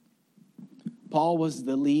 Paul was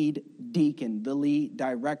the lead deacon, the lead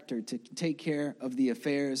director to take care of the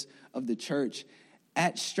affairs of the church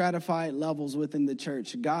at stratified levels within the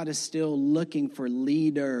church. God is still looking for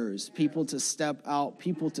leaders, people to step out,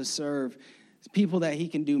 people to serve, people that he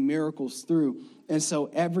can do miracles through. And so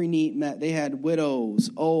every need met. They had widows,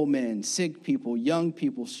 old men, sick people, young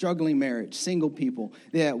people, struggling marriage, single people.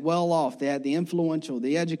 They had well-off. They had the influential,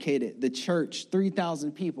 the educated, the church,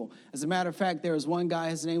 3,000 people. As a matter of fact, there was one guy,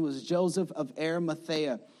 his name was Joseph of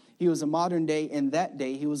Arimathea. He was a modern day, in that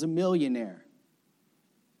day, he was a millionaire.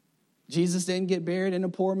 Jesus didn't get buried in a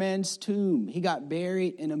poor man's tomb. He got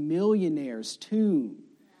buried in a millionaire's tomb.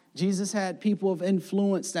 Jesus had people of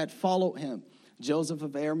influence that followed him. Joseph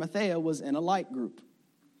of Arimathea was in a light group.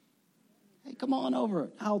 Hey, come on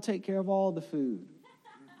over. I'll take care of all the food.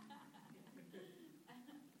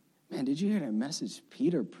 Man, did you hear that message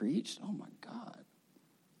Peter preached? Oh, my God.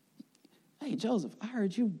 Hey, Joseph, I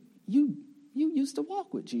heard you used to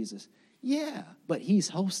walk with Jesus. Yeah, but he's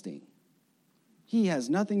hosting. He has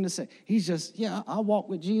nothing to say. He's just, I walk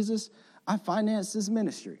with Jesus. I finance this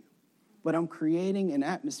ministry. But I'm creating an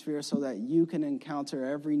atmosphere so that you can encounter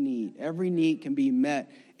every need. Every need can be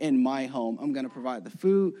met in my home. I'm going to provide the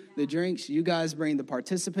food, the drinks. You guys bring the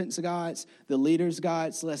participants' guides, the leaders'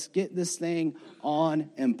 guides. Let's get this thing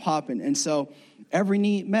on and popping. And so every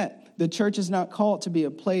need met. The church is not called to be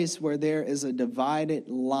a place where there is a divided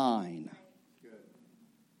line.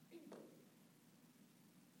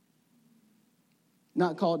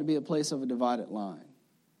 Not called to be a place of a divided line.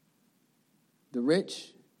 The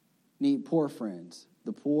rich need poor friends.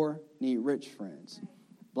 The poor need rich friends.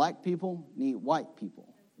 Black people need white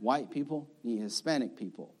people. White people need Hispanic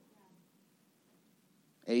people.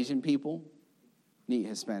 Asian people need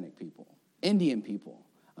Hispanic people. Indian people,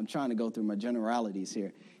 I'm trying to go through my generalities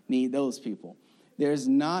here, need those people. There's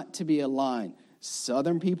not to be a line.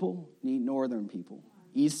 Southern people need northern people.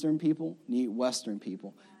 Eastern people need western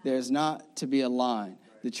people. There's not to be a line.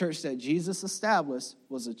 The church that Jesus established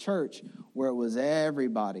was a church where it was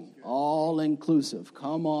everybody, all inclusive.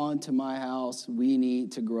 Come on to my house. We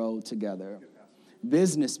need to grow together.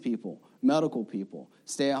 Business people, medical people,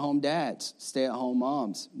 stay-at-home dads, stay-at-home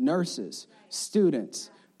moms, nurses,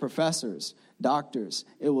 students, professors, doctors.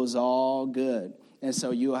 It was all good. And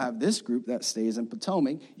so you have this group that stays in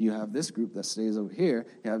Potomac. You have this group that stays over here.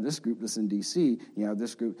 You have this group that's in D.C. You have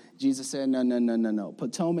this group. Jesus said, no.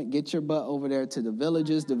 Potomac, get your butt over there to the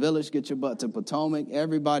villages. The village, get your butt to Potomac.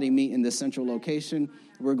 Everybody meet in the central location.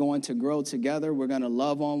 We're going to grow together. We're going to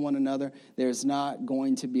love on one another. There's not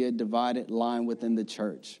going to be a divided line within the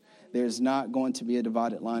church. There's not going to be a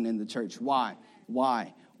divided line in the church. Why?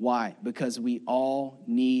 Because we all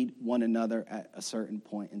need one another at a certain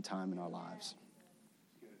point in time in our lives.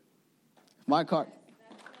 My car.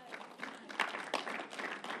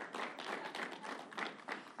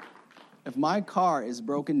 If my car is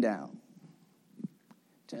broken down,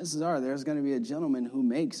 chances are there's going to be a gentleman who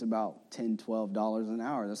makes about $10, $12 an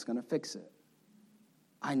hour that's going to fix it.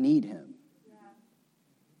 I need him. Yeah.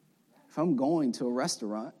 If I'm going to a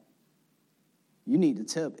restaurant, you need to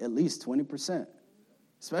tip at least 20%,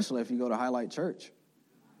 especially if you go to Highlight Church.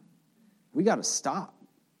 We got to stop.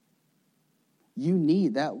 You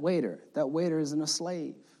need that waiter. That waiter isn't a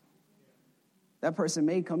slave. That person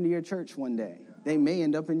may come to your church one day. They may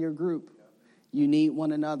end up in your group. You need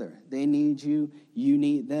one another. They need you. You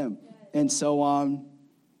need them. And so I'm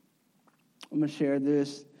going to share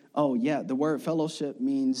this. Oh, yeah, the word fellowship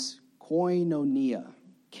means koinonia.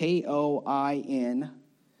 Koinonia,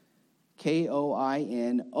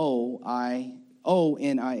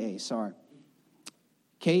 sorry.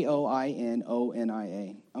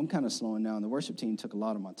 Koinonia. I'm kind of slowing down. The worship team took a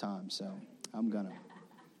lot of my time, so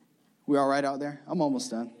we all right out there? I'm almost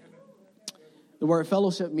done. The word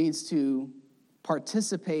fellowship means to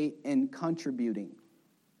participate in contributing.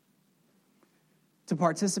 To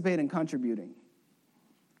participate in contributing.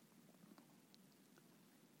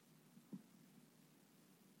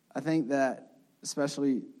 I think that,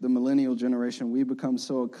 especially the millennial generation, we become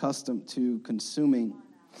so accustomed to consuming,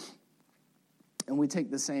 and we take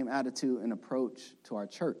the same attitude and approach to our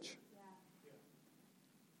church.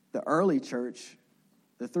 The early church,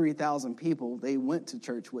 the 3,000 people, they went to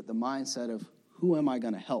church with the mindset of, who am I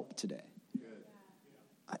going to help today?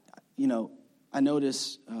 I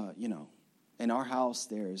notice, in our house,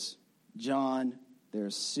 there's John,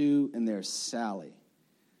 there's Sue, and there's Sally.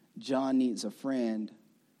 John needs a friend.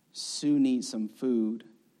 Sue needs some food,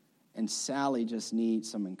 and Sally just needs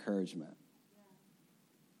some encouragement.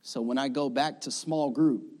 So when I go back to small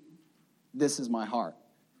group, this is my heart.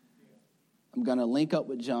 I'm going to link up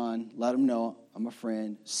with John, let him know I'm a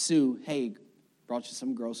friend. Sue, hey, brought you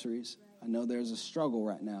some groceries. I know there's a struggle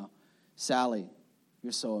right now. Sally,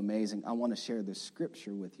 you're so amazing. I want to share this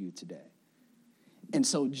scripture with you today. And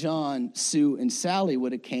so John, Sue, and Sally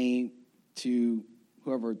would have came to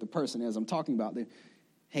whoever the person is I'm talking about.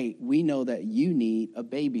 Hey, we know that you need a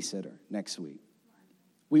babysitter next week.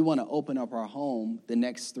 We want to open up our home the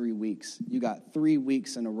next 3 weeks. You got 3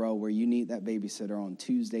 weeks in a row where you need that babysitter on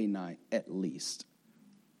Tuesday night at least.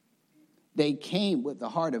 They came with the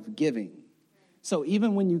heart of giving. So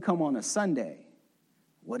even when you come on a Sunday,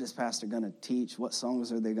 what is Pastor going to teach? What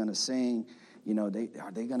songs are they going to sing? Are they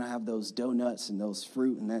going to have those donuts and those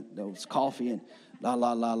fruit and those coffee and la,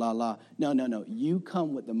 la, la, la, la. No. You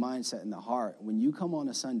come with the mindset and the heart. When you come on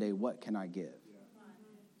a Sunday, what can I give?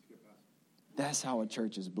 That's how a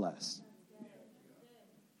church is blessed.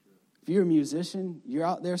 If you're a musician, you're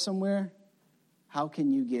out there somewhere, how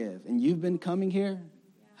can you give? And you've been coming here,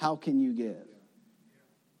 how can you give?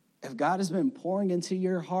 If God has been pouring into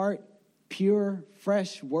your heart pure,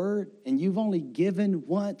 fresh word, and you've only given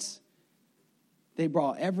once, they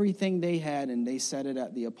brought everything they had and they set it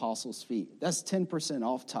at the apostles' feet. That's 10%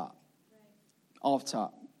 off top. Right. Off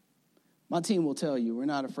top. My team will tell you, we're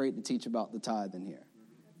not afraid to teach about the tithe in here.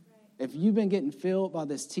 Right. If you've been getting filled by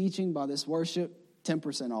this teaching, by this worship,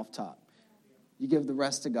 10% off top. You give the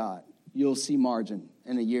rest to God. You'll see margin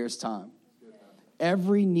in a year's time.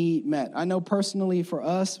 Every need met. I know personally for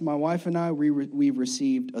us, my wife and I, we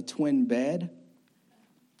received a twin bed.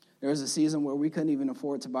 There was a season where we couldn't even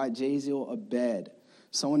afford to buy Jaziel a bed.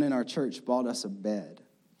 Someone in our church bought us a bed.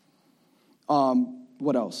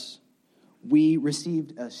 What else? We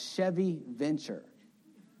received a Chevy Venture,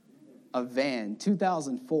 a van,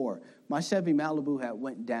 2004. My Chevy Malibu had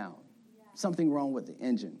went down. Something wrong with the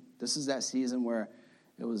engine. This is that season where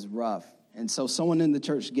it was rough. And so someone in the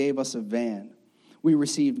church gave us a van. We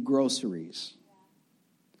received groceries,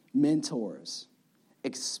 mentors,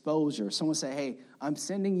 exposure. Someone said, hey, I'm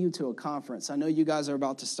sending you to a conference. I know you guys are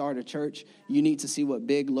about to start a church. You need to see what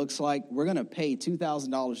big looks like. We're going to pay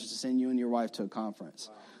 $2,000 to send you and your wife to a conference.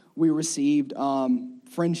 Wow. We received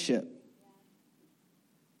friendship,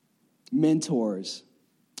 mentors,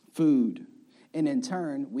 food. And in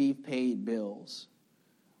turn, we've paid bills.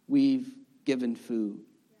 We've given food.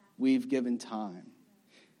 We've given time.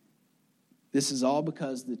 This is all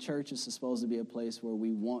because the church is supposed to be a place where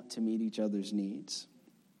we want to meet each other's needs.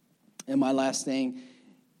 And my last thing,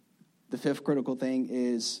 the fifth critical thing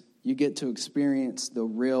is you get to experience the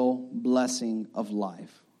real blessing of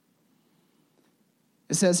life.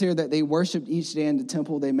 It says here that they worshiped each day in the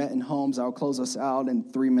temple. They met in homes. I'll close us out in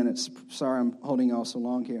 3 minutes. Sorry, I'm holding y'all so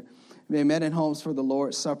long here. They met in homes for the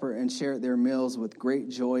Lord's Supper and shared their meals with great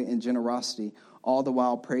joy and generosity, all the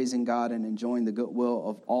while praising God and enjoying the goodwill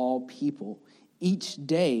of all people. Each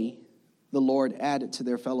day, the Lord added to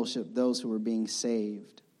their fellowship those who were being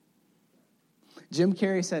saved. Jim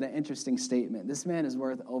Carrey said an interesting statement. This man is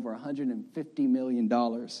worth over $150 million.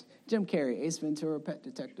 Jim Carrey, Ace Ventura, Pet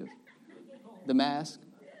Detective, The Mask.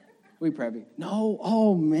 We probably, no,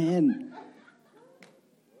 oh man.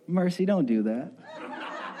 Mercy, don't do that.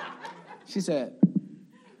 She said,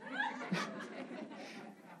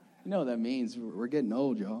 you know what that means? We're getting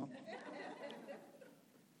old, y'all.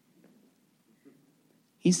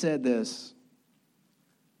 He said this.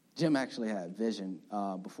 Jim actually had vision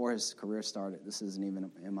before his career started. This isn't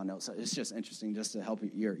even in my notes. So it's just interesting just to help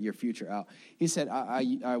your future out. He said,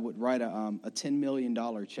 I would write a $10 million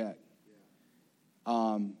check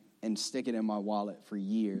and stick it in my wallet for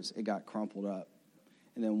years. It got crumpled up.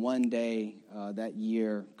 And then one day that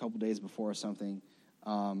year, a couple days before or something,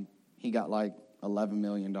 he got like $11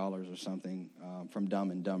 million or something from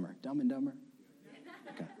Dumb and Dumber. Dumb and Dumber?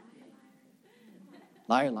 Okay.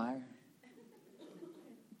 Liar, liar.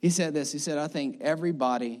 He said this. He said, I think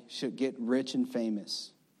everybody should get rich and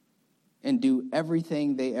famous and do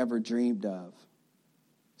everything they ever dreamed of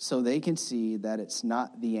so they can see that it's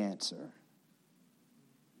not the answer.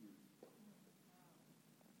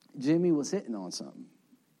 Jimmy was hitting on something.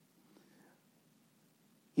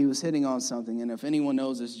 He was hitting on something, and if anyone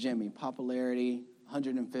knows this Jimmy, popularity,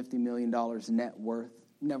 $150 million net worth,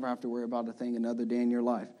 you never have to worry about a thing another day in your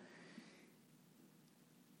life.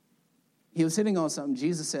 He was hitting on something.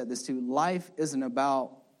 Jesus said this too. Life isn't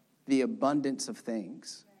about the abundance of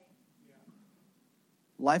things.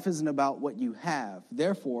 Life isn't about what you have.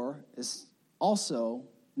 Therefore, it's also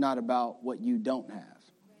not about what you don't have.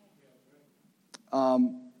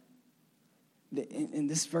 And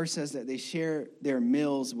this verse says that they share their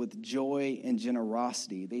meals with joy and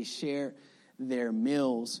generosity. They share their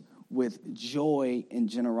meals with joy and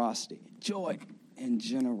generosity. Joy and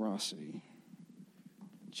generosity.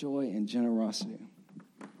 Joy and generosity.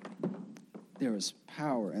 There is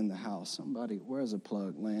power in the house. Somebody, where's a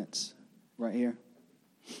plug, Lance? Right here?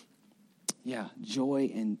 Yeah, joy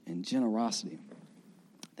and generosity.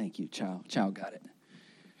 Thank you, child. Child got it.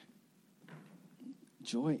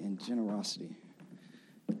 Joy and generosity.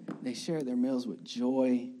 They share their meals with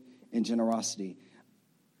joy and generosity,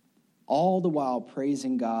 all the while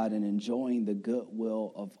praising God and enjoying the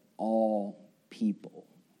goodwill of all people.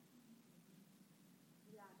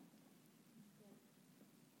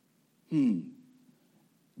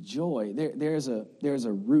 Joy. There's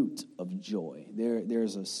a root of joy.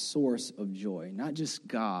 There's a source of joy. Not just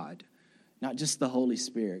God, not just the Holy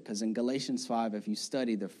Spirit. Because in Galatians 5, if you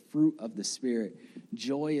study the fruit of the Spirit,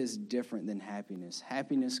 joy is different than happiness.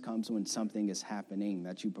 Happiness comes when something is happening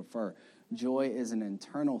that you prefer. Joy is an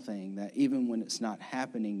internal thing that even when it's not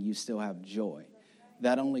happening, you still have joy.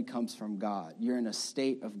 That only comes from God. You're in a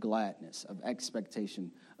state of gladness, of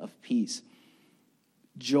expectation, of peace.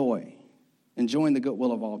 Joy. Enjoying the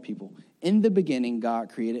goodwill of all people. In the beginning, God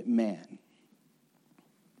created man.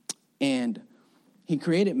 And he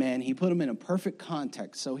created man. He put him in a perfect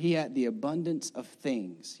context. So he had the abundance of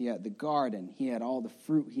things. He had the garden. He had all the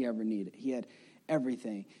fruit he ever needed. He had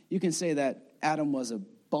everything. You can say that Adam was a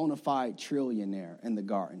bona fide trillionaire in the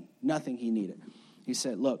garden. Nothing he needed. He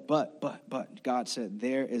said, look, but God said,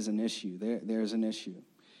 there is an issue. There's an issue.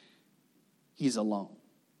 He's alone.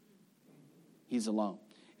 He's alone.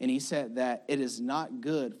 And he said that it is not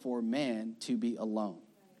good for man to be alone.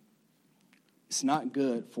 It's not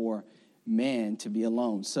good for man to be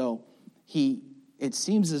alone. So it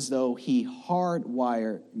seems as though he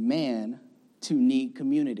hardwired man to need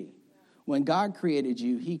community. When God created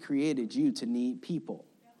you, he created you to need people.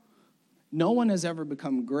 No one has ever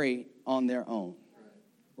become great on their own,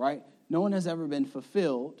 right? No one has ever been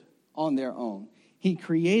fulfilled on their own. He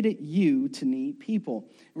created you to need people.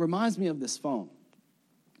 It reminds me of this phone.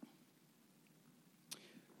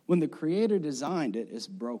 When the Creator designed it, it's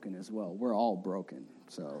broken as well. We're all broken,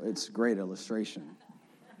 so it's a great illustration.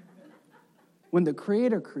 When the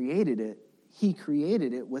Creator created it, he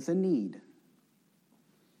created it with a need.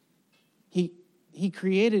 He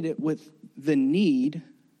created it with the need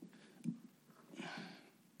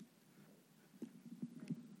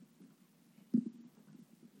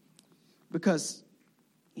because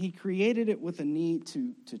he created it with a need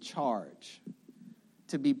to charge,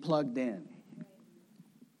 to be plugged in.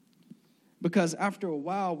 Because after a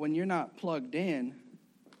while, when you're not plugged in,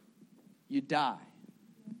 you die.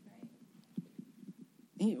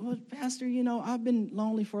 Well, Pastor, I've been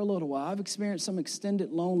lonely for a little while. I've experienced some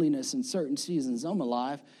extended loneliness in certain seasons. I'm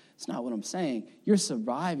alive. That's not what I'm saying. You're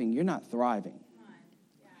surviving. You're not thriving.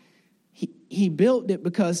 He built it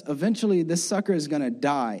because eventually this sucker is going to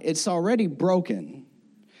die. It's already broken,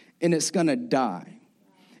 and it's going to die.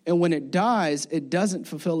 And when it dies, it doesn't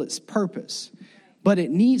fulfill its purpose. but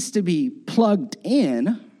it needs to be plugged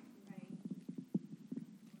in.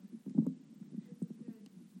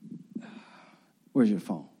 Where's your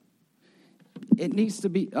phone? It needs to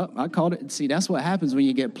be, I called it. See, that's what happens when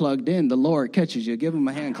you get plugged in. The Lord catches you. Give him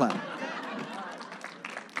a hand clap.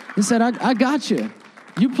 He said, I got you.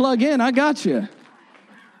 You plug in, I got you.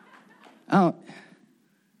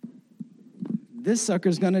 This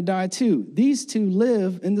sucker's going to die too. These two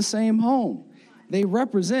live in the same home. They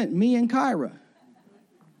represent me and Kyra.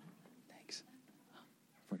 Thanks.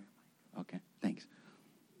 Okay, thanks.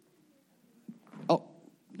 Oh,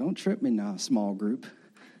 don't trip me now, small group.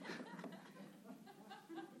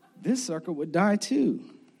 This sucker would die too.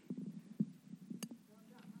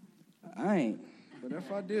 I ain't. But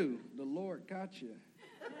if I do, the Lord got you.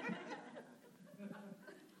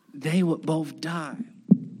 They would both die.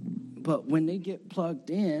 But when they get plugged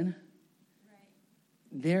in,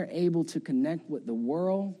 they're able to connect with the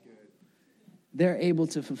world. They're able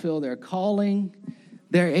to fulfill their calling.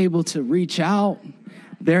 They're able to reach out.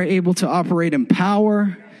 They're able to operate in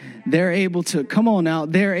power. They're able to, come on now,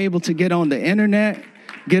 they're able to get on the internet,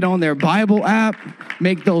 get on their Bible app,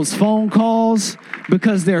 make those phone calls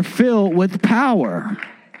because they're filled with power.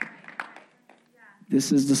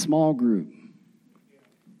 This is the small group.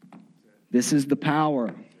 This is the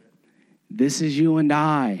power. This is you and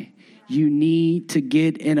I. You need to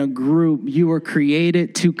get in a group. You were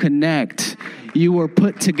created to connect. You were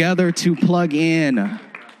put together to plug in.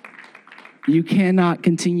 You cannot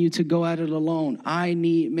continue to go at it alone. I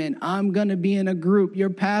need men. I'm going to be in a group. Your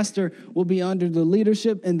pastor will be under the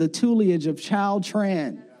leadership and the tutelage of Child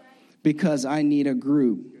Tran because I need a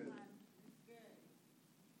group.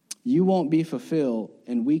 You won't be fulfilled,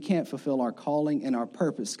 and we can't fulfill our calling and our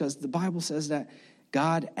purpose because the Bible says that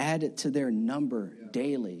God added to their number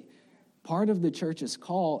daily. Part of the church's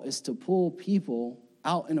call is to pull people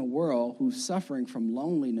out in a world who's suffering from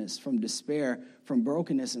loneliness, from despair, from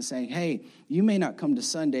brokenness, and saying, hey, you may not come to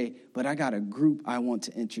Sunday, but I got a group I want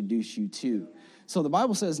to introduce you to. So the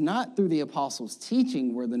Bible says not through the apostles'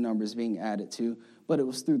 teaching were the numbers being added to, but it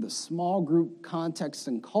was through the small group context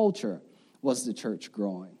and culture was the church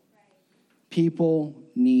growing. People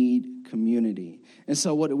need community. And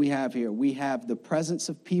so what do we have here? We have the presence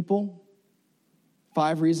of people.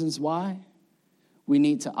 5 reasons why. We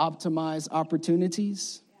need to optimize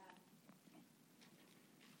opportunities.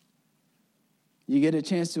 You get a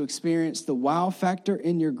chance to experience the wow factor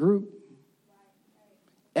in your group.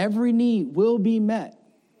 Every need will be met.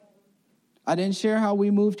 I didn't share how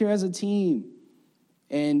we moved here as a team.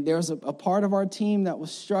 And there was a part of our team that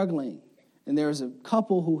was struggling. And there was a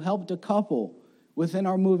couple who helped a couple within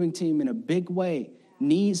our moving team in a big way.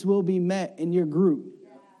 Needs will be met in your group.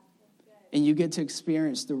 And you get to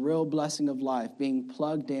experience the real blessing of life, being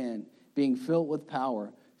plugged in, being filled with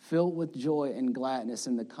power, filled with joy and gladness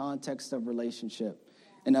in the context of relationship.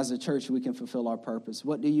 And as a church, we can fulfill our purpose.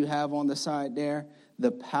 What do you have on the side there?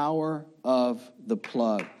 The power of the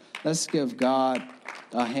plug. Let's give God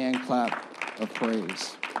a hand clap of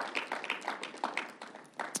praise.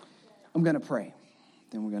 I'm going to pray.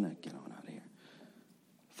 Then we're going to get on out of here.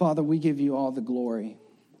 Father, we give you all the glory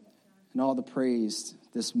and all the praise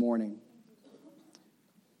this morning.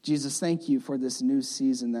 Jesus, thank you for this new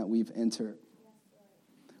season that we've entered.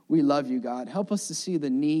 We love you, God. Help us to see the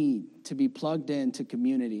need to be plugged into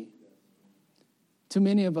community. Too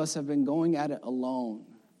many of us have been going at it alone.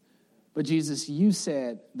 But Jesus, you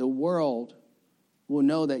said the world will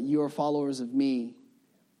know that you are followers of me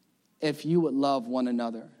if you would love one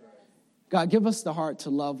another. God, give us the heart to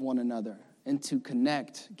love one another and to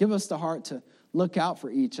connect. Give us the heart to look out for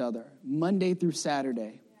each other Monday through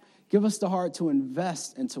Saturday. Give us the heart to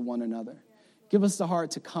invest into one another. Give us the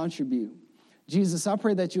heart to contribute. Jesus, I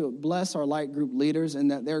pray that you would bless our light group leaders and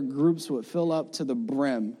that their groups would fill up to the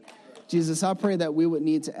brim. Jesus, I pray that we would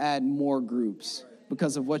need to add more groups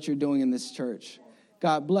because of what you're doing in this church.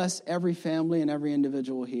 God, bless every family and every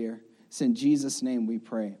individual here. It's in Jesus' name we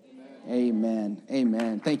pray. Amen.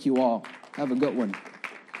 Amen. Thank you all. Have a good one.